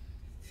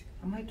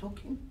 Am I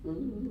talking?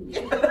 You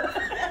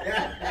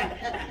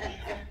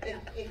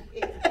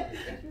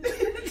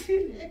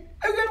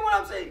get what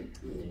I'm saying?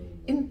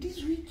 In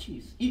these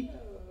riches,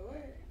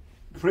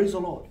 praise the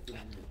Lord.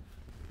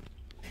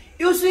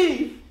 You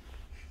see,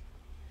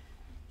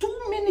 two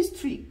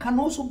ministry can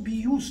also be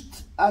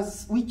used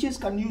as witches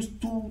can use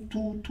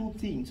two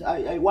things.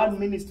 One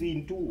ministry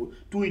in two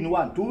in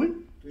one.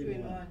 Two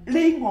in one.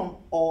 Laying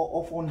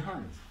on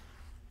hands.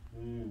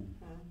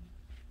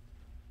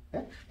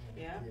 Eh?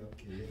 Yeah.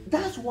 Okay.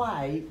 That's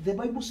why the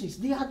Bible says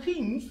there are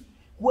things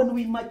when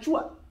we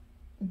mature.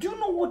 Do you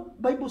know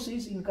what Bible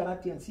says in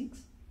Galatians 6?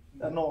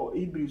 No,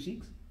 Hebrew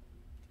 6.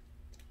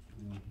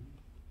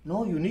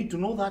 No, you need to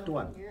know that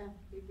one. Yeah,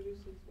 Hebrews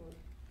 6:1.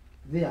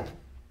 There.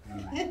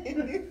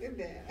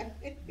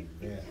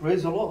 There.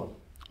 Praise the Lord.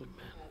 I'm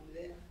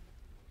there.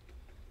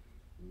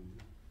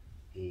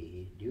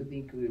 Do you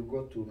think we'll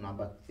go to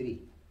number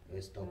 3?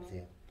 Let's stop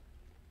there.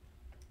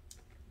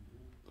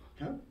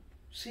 Huh?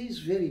 See, it's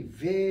very,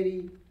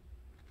 very.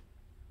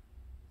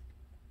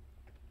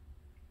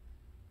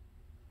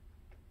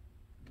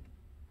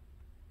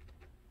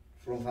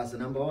 From verse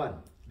number 1.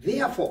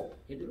 Therefore,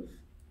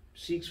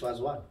 6 verse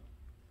 1.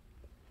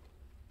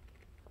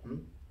 Hmm?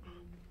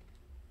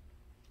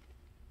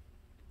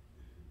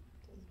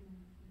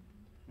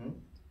 Hmm?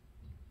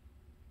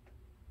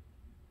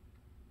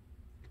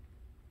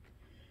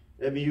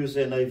 Let me use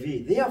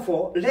NIV.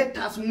 Therefore, let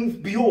us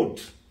move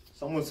beyond.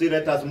 Someone say,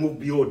 let us move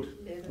beyond.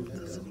 Let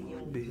us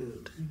go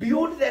beyond.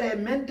 Beyond the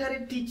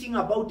elementary teaching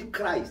about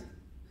Christ.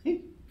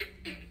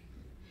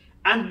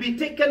 And be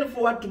taken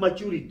forward to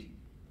maturity.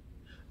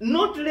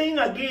 Not laying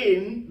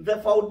again the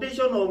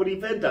foundation of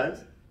repentance.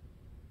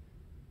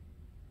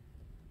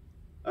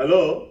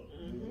 Hello?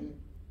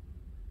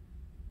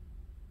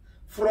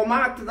 From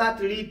acts that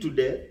lead to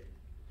death,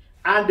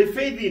 and the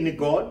faith in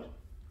God,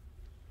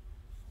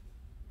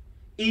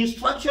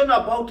 instruction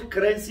about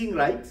cleansing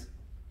rites,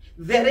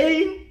 the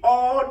laying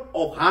on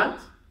of hands,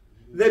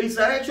 the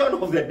resurrection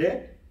of the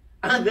dead,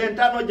 and the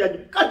eternal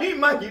judgment. Can you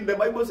imagine? The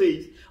Bible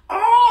says,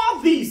 all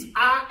these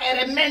are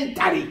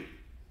elementary.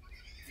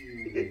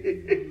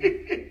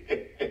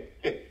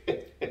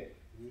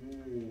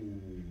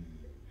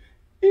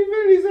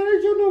 Even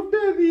resurrection of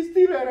death is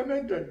still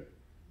elementary.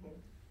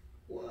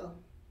 Well,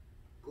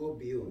 go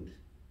beyond.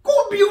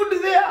 Go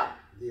beyond there.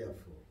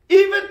 Therefore,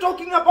 Even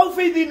talking about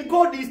faith in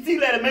God is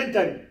still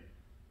elementary.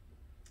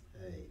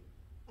 hey,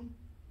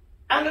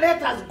 And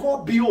let us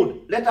go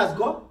beyond. Let us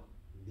go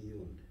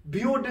beyond.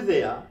 beyond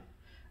there.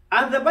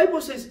 And the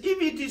Bible says,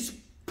 if it is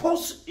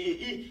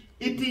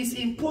it is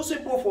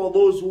impossible for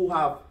those who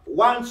have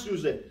once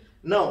used it.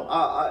 Now,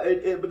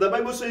 the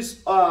Bible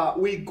says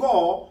we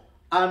go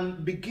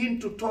and begin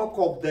to talk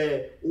of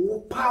the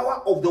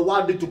power of the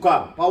world to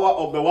come. Power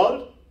of the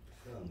world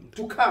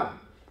to come.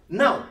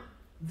 Now,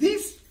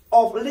 this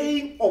of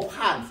laying of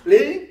hands.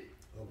 Laying?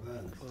 Of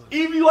hands.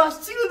 If you are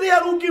still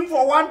there looking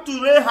for one to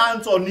lay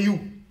hands on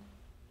you.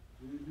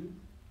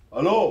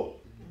 Hello?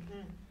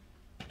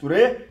 To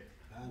lay?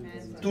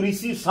 Hands. To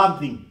receive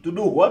something. To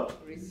do what?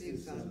 Receive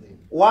something.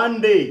 One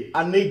day,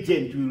 an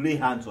agent will lay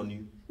hands on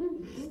you.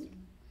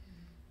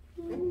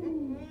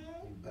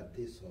 But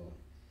this all.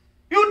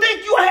 You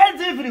take your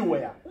hands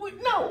everywhere.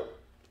 No.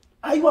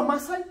 Are you a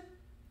Maasai?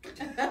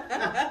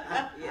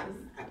 Yes.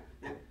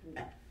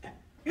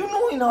 You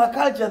know, in our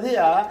culture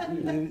there,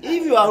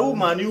 if you are a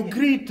woman, you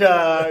greet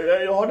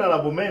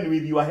honorable men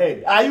with your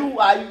head. Are you,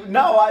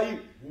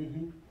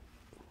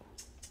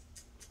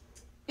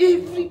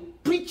 every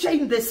preacher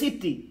in the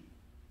city,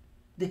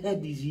 the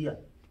head is here.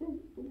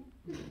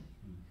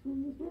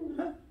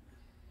 Huh?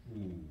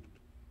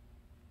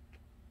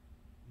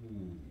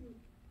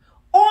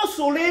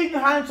 Also laying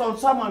hands on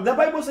someone. The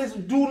Bible says,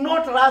 do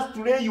not rush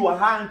to lay your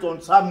hands on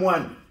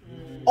someone,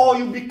 or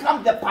you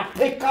become the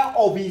partaker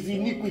of his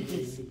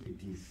iniquities.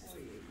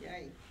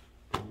 Yay.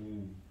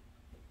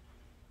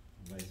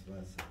 Vice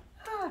versa.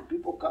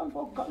 People come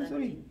for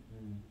counseling.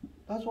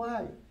 That's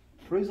why.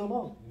 Praise the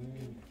Lord.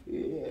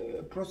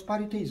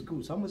 Prosperity is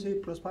good. Someone say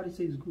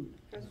prosperity is good.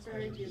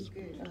 Prosperity is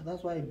good.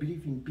 That's why I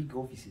believe in big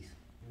offices.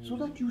 So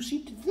that you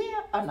sit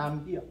there and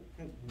I'm here.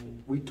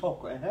 We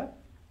talk. What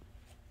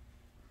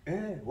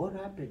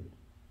happened?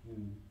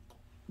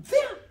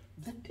 There.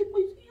 The people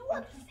is, you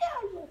are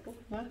there. You are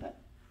talking.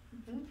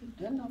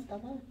 Then after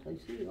that, I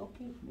say,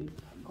 okay, may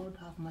God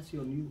have mercy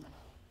on you.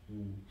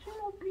 Say,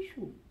 no,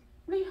 Bishop,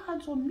 lay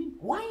hands on me.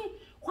 Why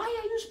are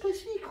you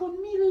specific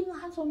on me laying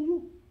hands on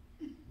you?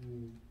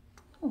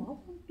 No,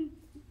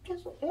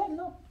 just,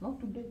 no, not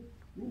today.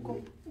 You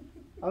go.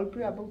 I'll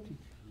pray about it.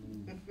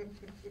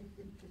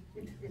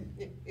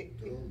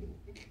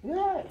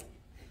 Yeah.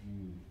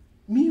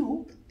 Me,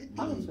 who?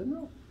 Answer,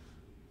 no.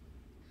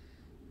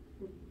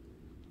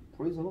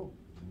 Praise the Lord.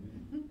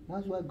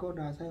 That's why God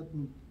has helped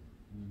me.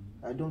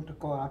 I don't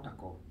call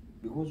article.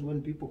 Because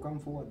when people come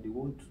forward, they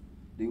will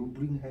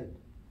bring help.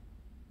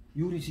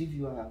 You receive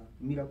your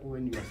miracle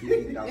when you are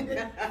sitting down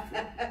there.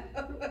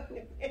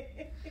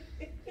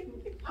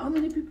 How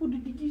many people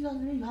did Jesus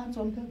lay hands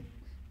on them?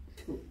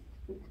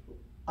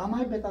 Am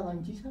I better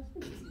than Jesus?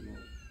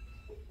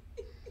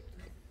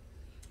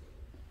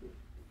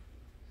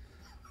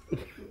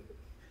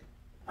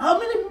 How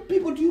many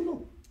people do you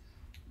know?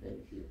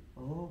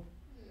 Oh.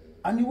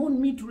 And you want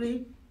me to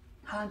lay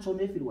hands on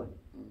everyone?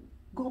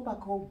 Go back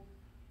home.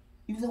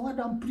 If the word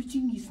I'm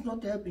preaching is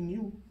not helping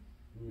you,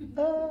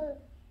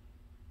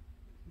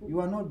 you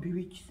are not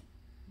bewitched.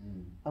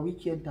 A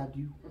witch entered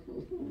you.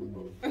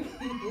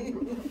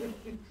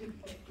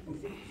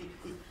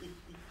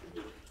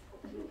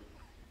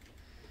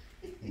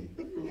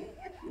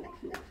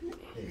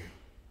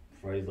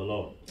 Praise the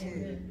Lord.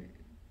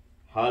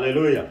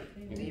 Hallelujah.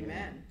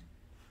 Amen.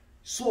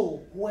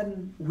 So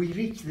when we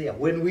reach there,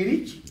 are you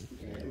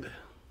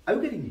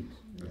getting it?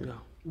 Yeah.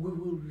 We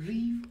will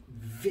live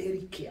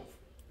very careful.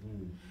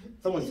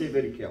 Someone say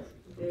very careful.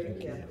 Very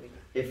careful.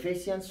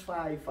 Ephesians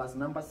 5 verse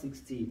number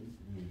 16.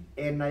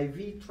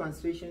 NIV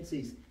translation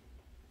says,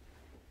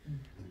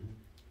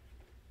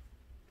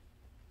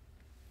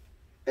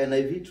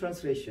 NIV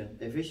translation,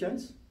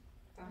 Ephesians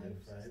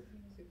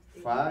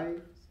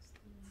 5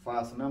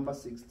 verse number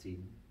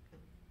 16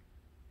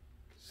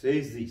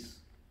 says this.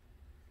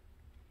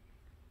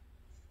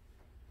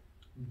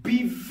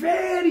 Be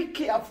very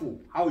careful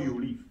how you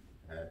live.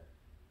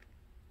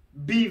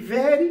 Be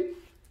very,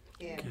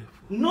 Yeah.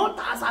 not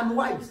as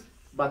unwise,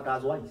 but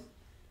as wise.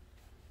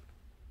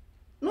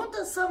 Not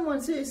as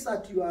someone says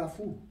that you are a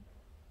fool,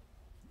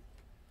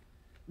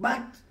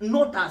 but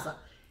not as a.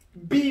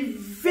 Be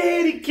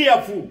very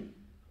careful.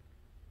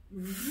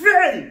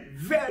 Very,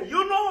 very.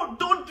 You know,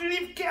 don't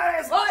live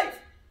careless life.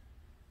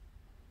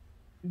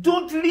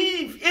 Don't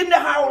live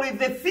anyhow with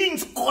the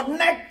things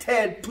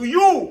connected to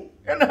you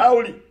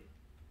anyhowly.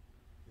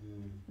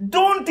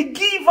 Don't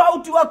give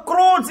out your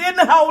clothes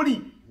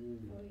anyhowly.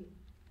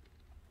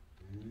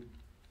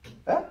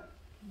 Huh?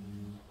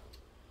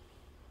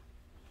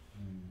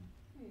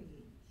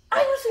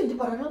 Are you saying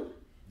Baranam?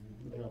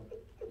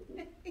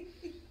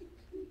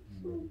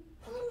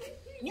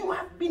 You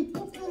have been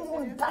putting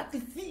on that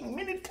thing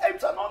many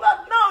times and all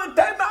that. Now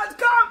the time has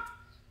come.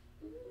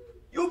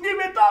 You give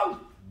it out.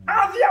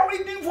 And they are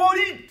waiting for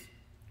it.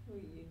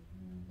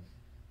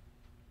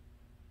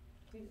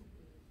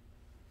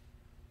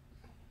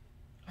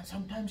 And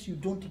sometimes you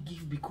don't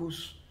give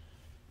because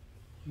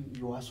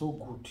you are so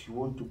good. You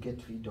want to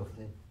get rid of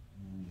them.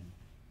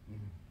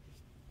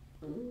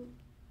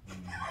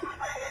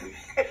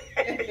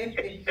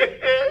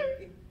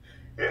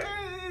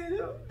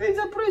 There's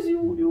a price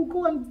you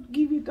go and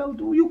give it out.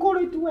 You call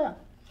it where?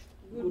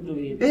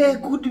 Goodwill.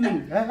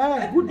 Goodwill.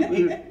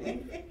 Goodwill.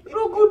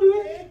 No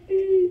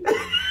goodwill.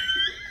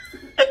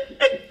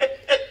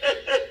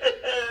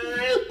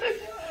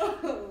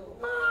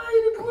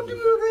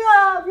 Goodwill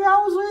there. The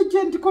house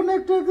agent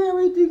connected there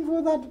waiting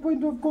for that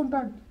point of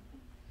contact.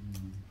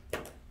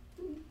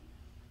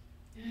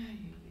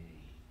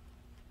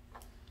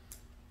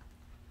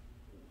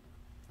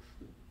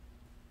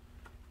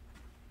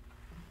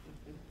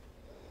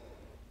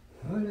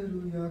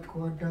 Haleluya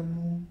kwa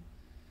damu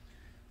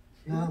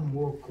ya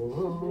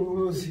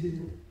Mwokozi.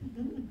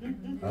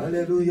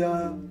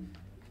 Haleluya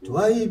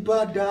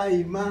twaiba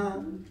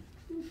daima.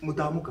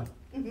 Mutamuka.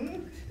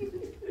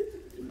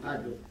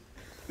 Ado.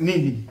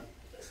 Nini?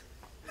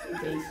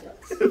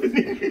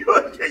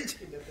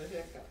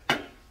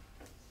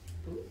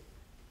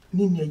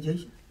 Nini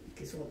haijaisha?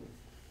 Kisomo.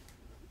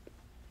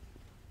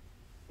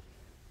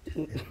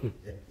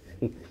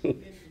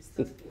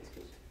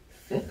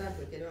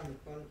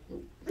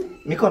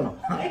 Mikono.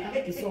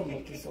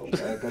 Kisomo.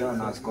 Karawa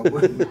na askofu.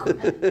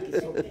 Mikono.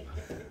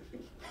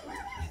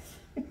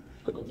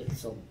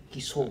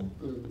 Kisomo.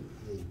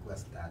 Ilikuwa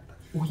starter.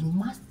 We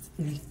must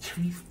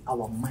retrieve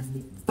our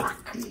money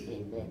back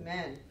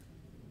Amen.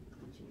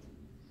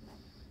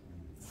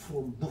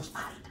 from those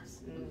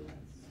altars.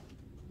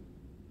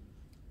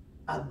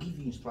 I'll give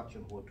you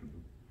instruction what to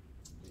do.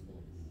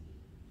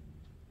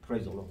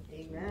 Praise the Lord.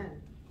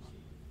 Amen.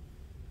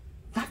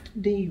 That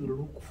day you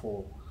look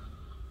for,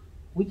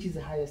 which is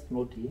the highest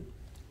note here?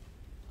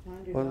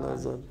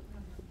 $100.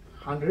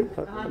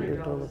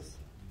 $100.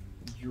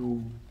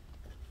 You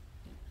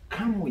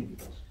come with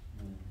it.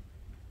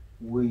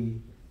 We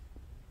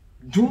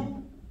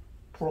do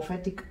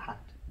prophetic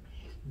act.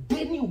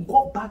 Then you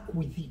go back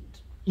with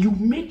it. You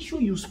make sure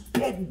you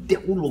spend the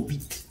whole of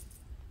it.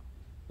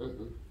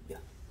 Yeah.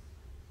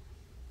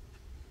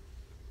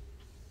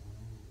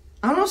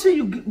 I'm not saying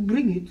you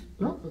bring it.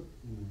 No.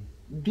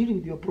 Deal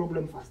with your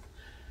problem first.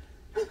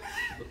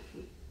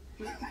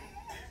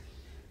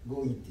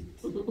 Go eat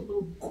it.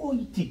 Go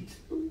eat it.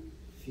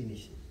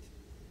 Finish it.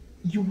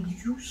 You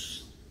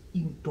use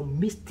in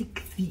domestic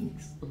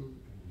things.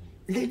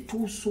 Let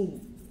also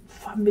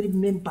family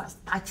members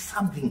touch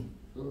something.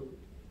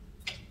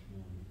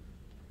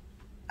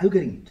 Are you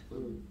getting it?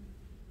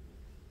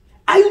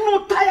 Are you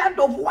not tired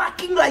of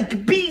working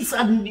like bees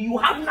and you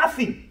have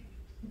nothing?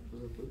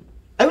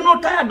 Are you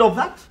not tired of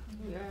that?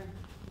 Yeah.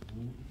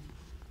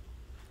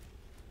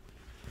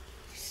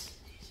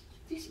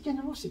 This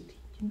generosity.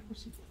 And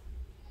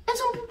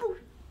some people,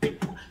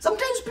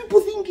 sometimes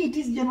people think it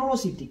is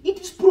generosity. It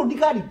is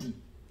prodigality.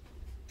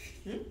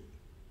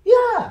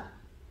 Yeah.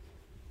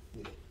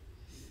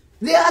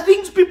 There are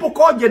things people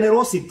call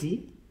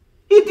generosity.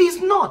 It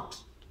is not.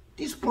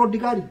 It is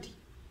prodigality.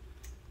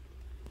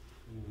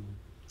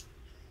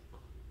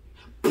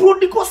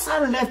 Prodigal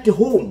son left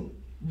home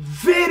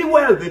very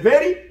wealthy,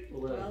 very,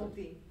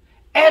 Wealthy.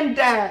 and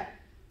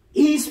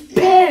he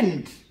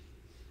spent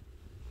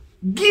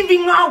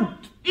giving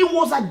out. He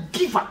was a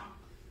giver.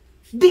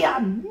 There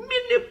are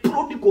many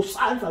prodigal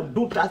sons and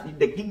daughters in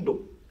the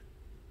kingdom.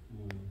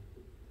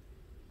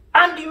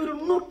 And you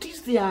will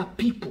notice there are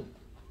people,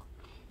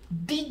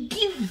 they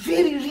give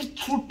very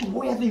little to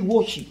where they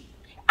worship.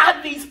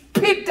 And they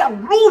spent a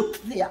lot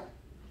there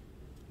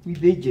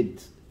with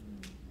agents.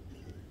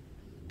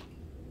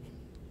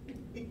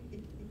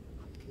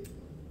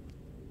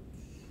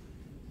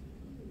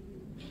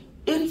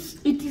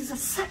 It is a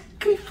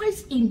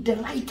sacrifice in the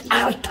light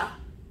altar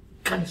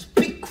can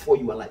speak for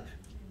your life.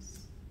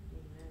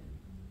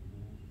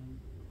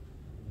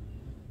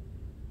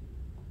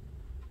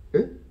 Eh?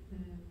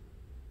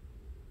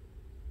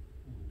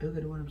 You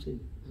get what I'm saying?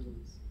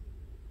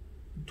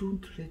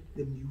 Don't let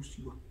them use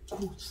your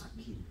cross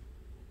again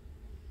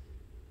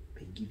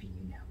by giving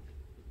in help.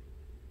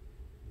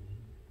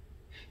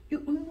 You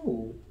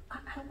know, I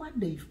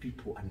wonder if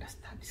people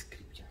understand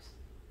scriptures.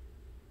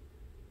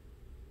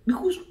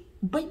 Because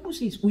Bible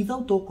says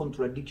without all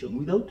contradiction,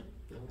 without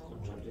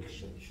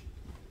Contradiction.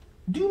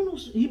 do you know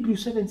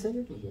Hebrews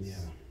 7:7? Yes.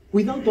 Yeah.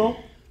 Without all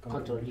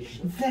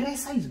Contradiction. the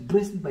lesser is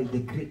blessed by the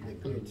greater.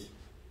 The great.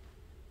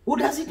 What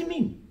does it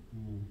mean?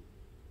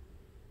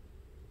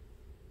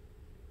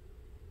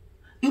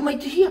 You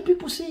might hear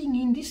people saying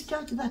in this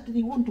church that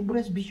they want to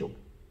bless bishop.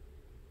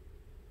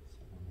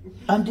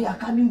 And they are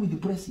coming with the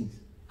blessings.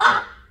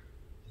 Ah!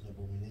 It's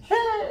abomination.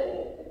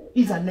 Hey!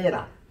 It's an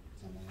error.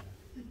 It's an error.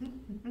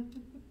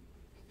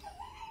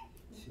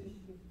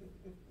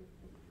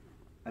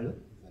 Hello?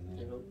 It's an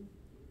error. Hello?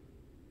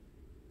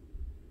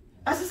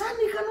 As a son,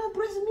 he cannot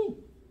bless me.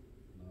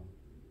 No.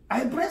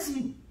 I bless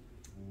him.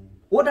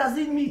 What does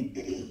it mean?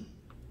 It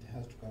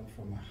has to come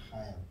from a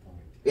higher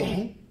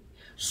authority. Eh?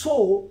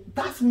 So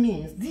that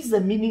means this is the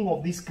meaning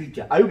of this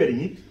scripture. Are you getting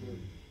it?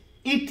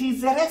 It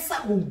is the lesser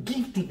who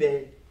give to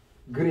the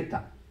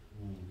greater.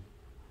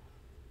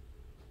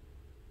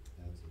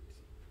 That's it.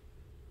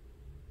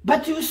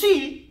 But you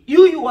see,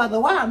 you are the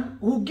one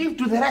who give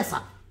to the lesser.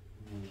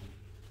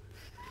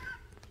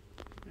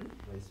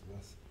 Vice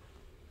versa.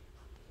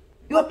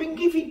 You have been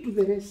giving to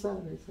the lesser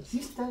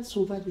sisters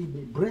so that they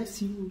may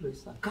bless you,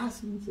 lesser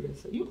cousins,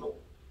 lesser. You know,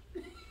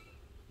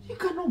 he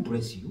cannot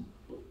bless you.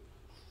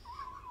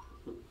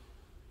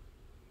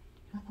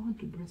 You are the one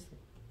to bless them.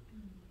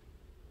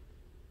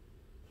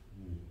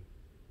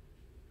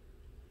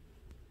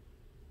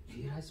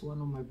 Here's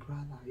one of my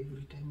brother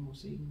every time was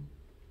saying,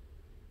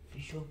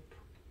 Bishop,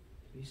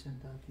 this and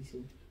that. He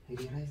said, I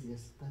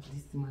realized that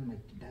this man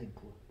might die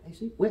poor. I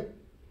said, well,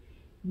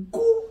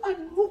 go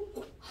and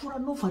look for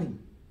an offering.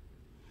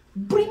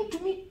 Bring to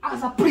me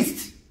as a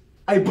priest.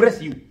 I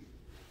bless you.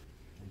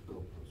 And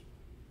go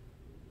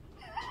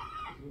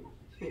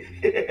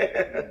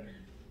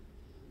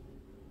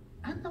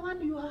And the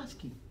one you are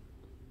asking,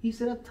 he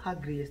said that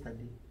hungry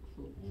yesterday.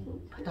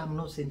 But I'm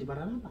not sent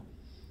Baranaba.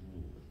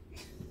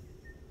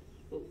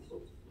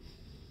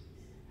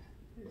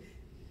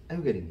 Are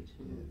you getting it?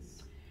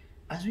 Yes.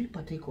 As we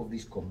partake of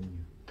this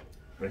communion,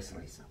 let's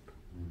rise up.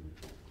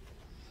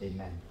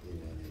 Amen.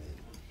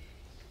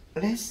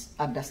 Let's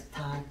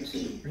understand,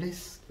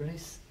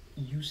 let's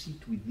use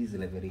it with this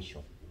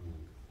revelation.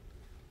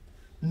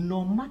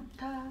 No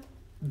matter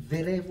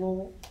the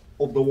level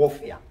of the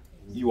warfare,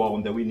 you are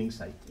on the winning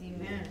side.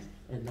 Amen.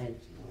 Amen.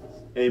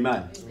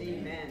 Amen.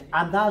 Amen.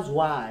 And that's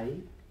why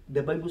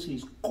the Bible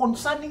says,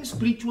 concerning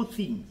spiritual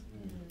things,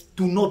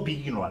 do not be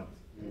ignorant.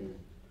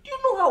 Do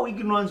you know how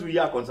ignorant we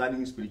are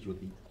concerning spiritual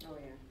things? Oh,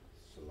 yeah.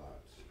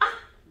 Slot.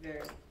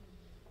 Very.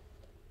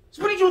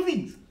 Spiritual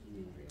things.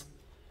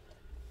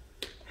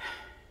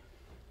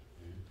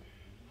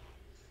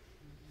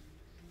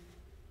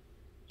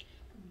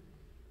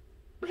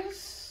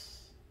 Bless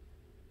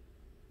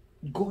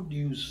God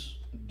use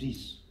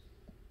this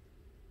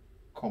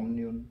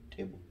communion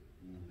table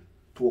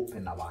to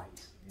open our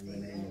eyes. In the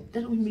name of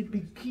That we may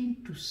begin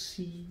to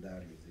see.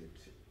 that is it.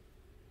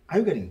 Are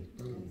you getting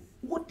it?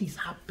 What is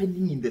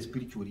happening in the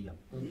spiritual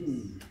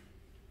realm?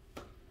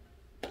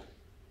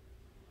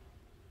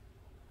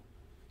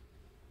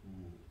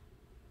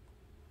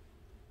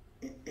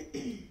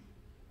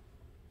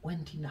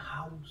 Went in a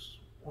house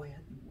where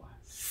there was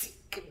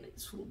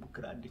sickness from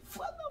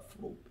grandfather,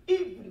 from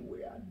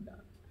everywhere. And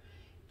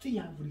they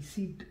have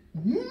received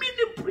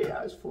many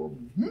prayers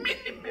from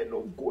many men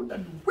of God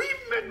and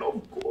women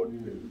of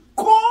God.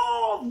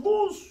 Call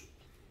those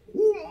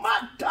who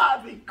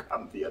matter, they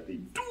come there, they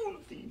do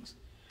things.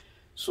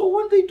 So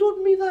when they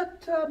told me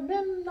that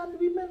men and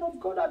women of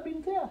God have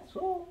been there,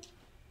 so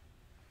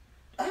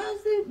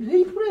as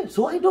they pray,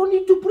 so I don't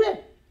need to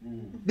pray.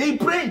 They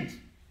prayed.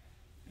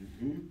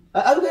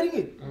 Are you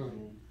getting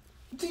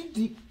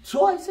it?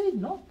 So I said,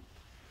 no.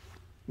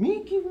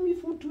 Me, give me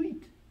food to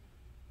eat.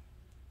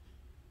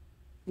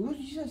 Because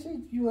Jesus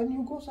said, when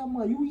you go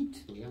somewhere, you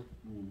eat Yeah.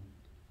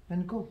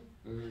 and go.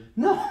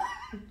 No.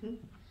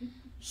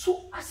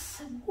 So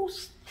as I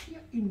was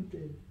there in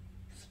the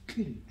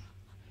spirit,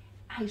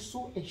 I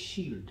saw a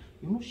shield.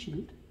 You know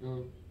shield?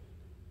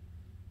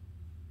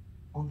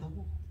 On the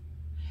wall.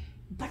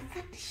 But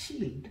that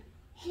shield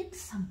had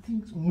some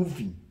things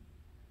moving.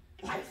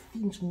 Like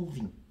things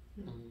moving.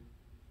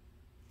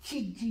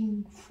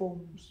 Changing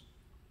forms.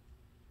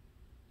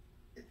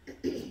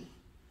 Then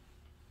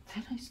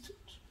I stood.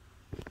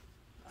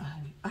 I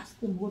asked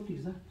them, what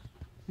is that?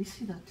 They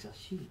said that's a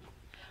shield.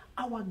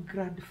 Our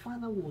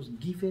grandfather was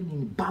given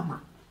in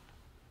Burma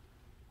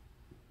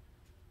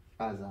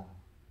as a,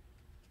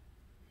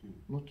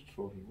 not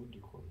trophy, what do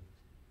you call it?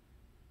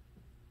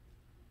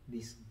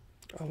 This,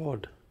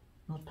 Award.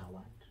 not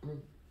award.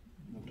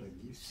 Not a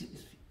gift.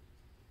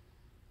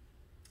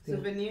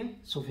 Souvenir.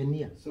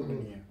 Souvenir.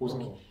 Souvenir. Was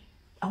Oh.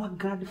 our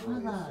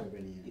grandfather,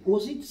 Souvenir.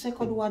 was it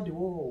Second World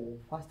War or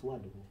First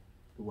World War?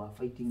 They were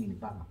fighting in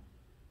Burma.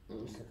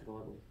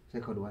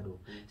 Second World War.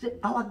 So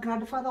our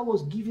grandfather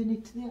was given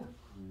it there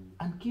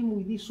and came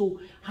with it, so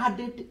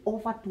handed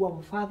over to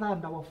our father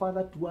and our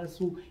father to us.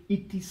 So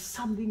it is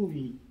something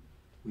we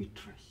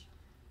treasure.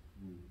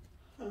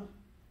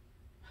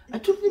 I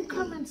told them,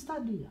 come and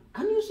study here.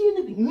 Can you see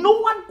anything? No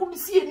one could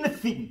see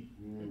anything.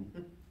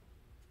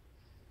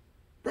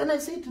 Then I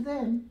say to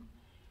them,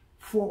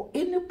 for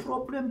any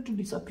problem to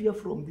disappear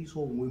from this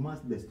home, we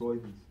must destroy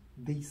this.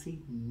 They say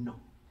no.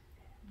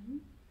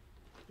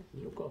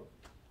 You go.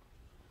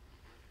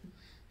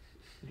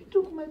 They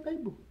took my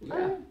Bible. Yeah. I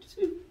went,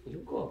 see.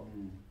 You go.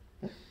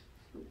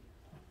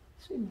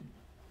 See, man.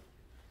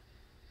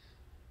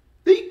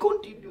 They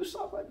continue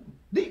suffering.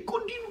 They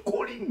continue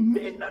calling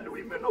men and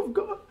women of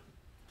God.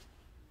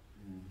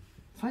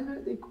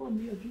 Finally, they called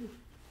me again.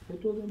 I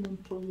told them I'm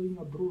traveling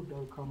abroad.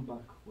 I'll come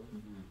back.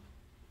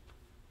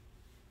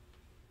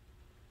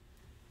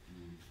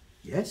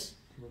 Yes?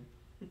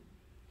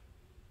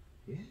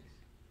 Yes.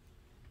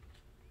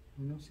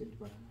 I'm not said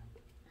Baranat.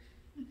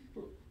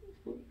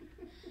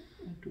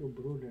 I went to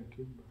abroad and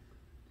came back.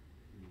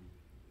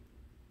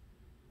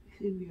 They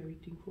said, we are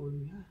waiting for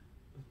you. Yeah,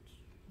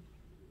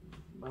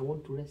 but I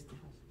want to rest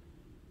first.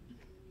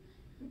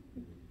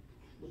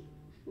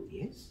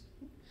 Yes?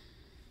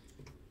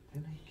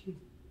 Then I came.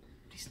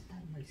 This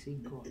time I say,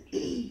 God,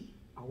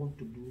 I want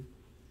to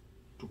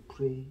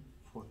pray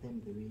for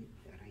them the way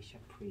Elisha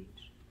prayed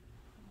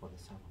for the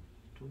servant.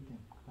 I told them,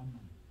 come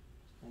and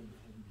stand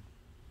behind me.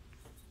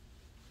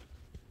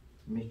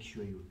 Make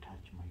sure you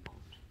touch my coat.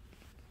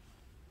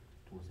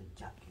 It was a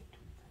jacket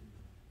with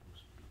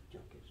those big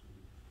jackets.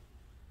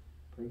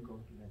 Pray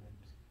God, let them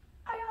see.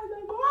 I had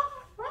them go,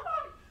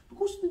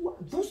 because they were,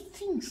 those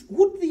things,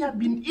 would they have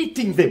been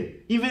eating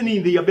them, even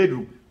in their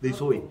bedroom? They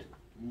saw it.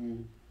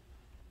 Then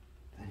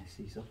I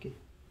says, okay.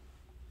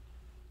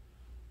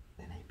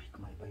 Then I pick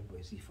my Bible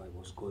as if I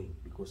was going,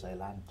 because I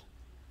learned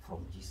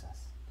from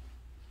Jesus,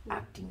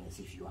 acting as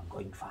if you are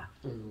going far.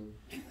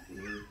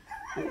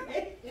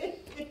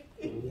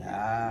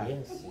 Yeah.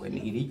 Yes. When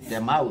he reached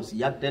the mouse,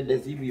 he acted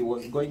as if he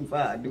was going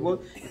far. He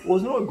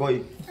was not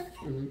going.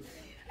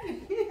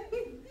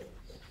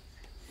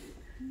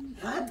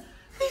 And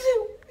they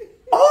said,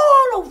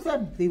 all of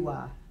them, they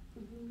were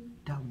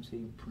down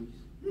saying,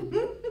 please.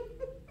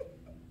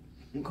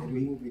 Can we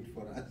move it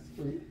for us?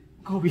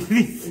 Go with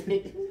this.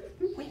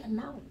 Where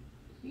now?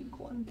 We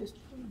go and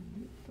destroy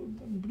him.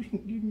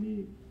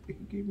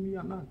 Give me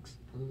an axe.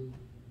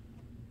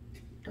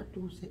 That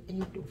was the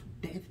end of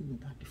death in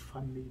that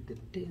family,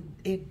 the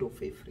end of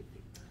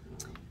everything.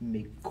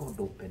 May God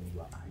open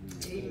your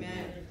eyes.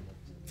 Amen.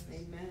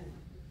 Amen.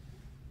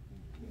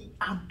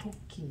 I'm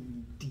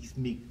talking this.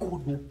 May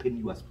God open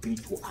your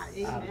spiritual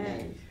eyes.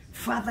 Amen.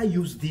 Father,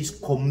 use this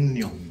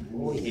communion.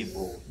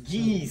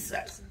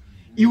 Jesus.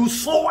 You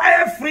saw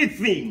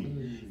everything.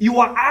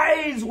 Your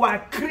eyes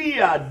were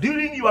clear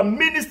during your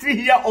ministry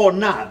here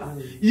on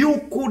earth.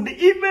 You could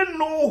even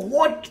know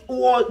what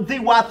they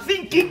were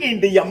thinking in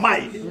their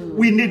mind.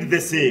 We need the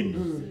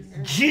same.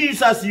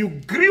 Jesus, you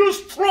grew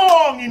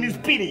strong in his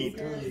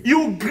spirit.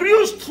 You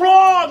grew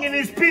strong in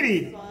his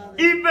spirit.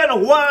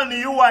 Even when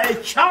you are a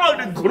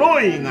child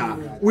growing,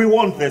 we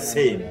want the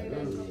same.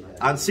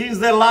 And since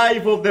the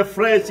life of the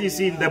flesh is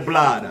in the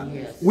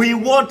blood, we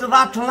want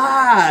that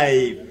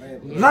life.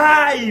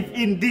 Life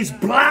in this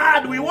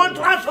blood. We want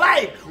that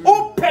life.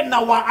 Open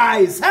our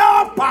eyes.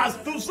 Help us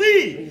to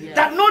see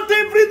that not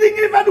everything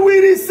even we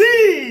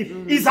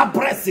receive is a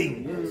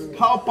blessing.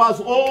 Help us,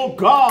 oh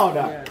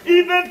God,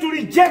 even to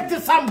reject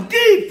some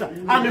gift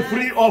and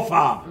free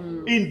offer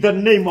in the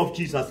name of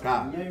Jesus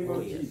Christ. Name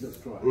of Jesus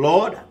Christ.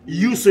 Lord,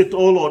 use it,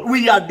 oh Lord.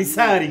 We are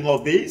desiring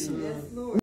of this.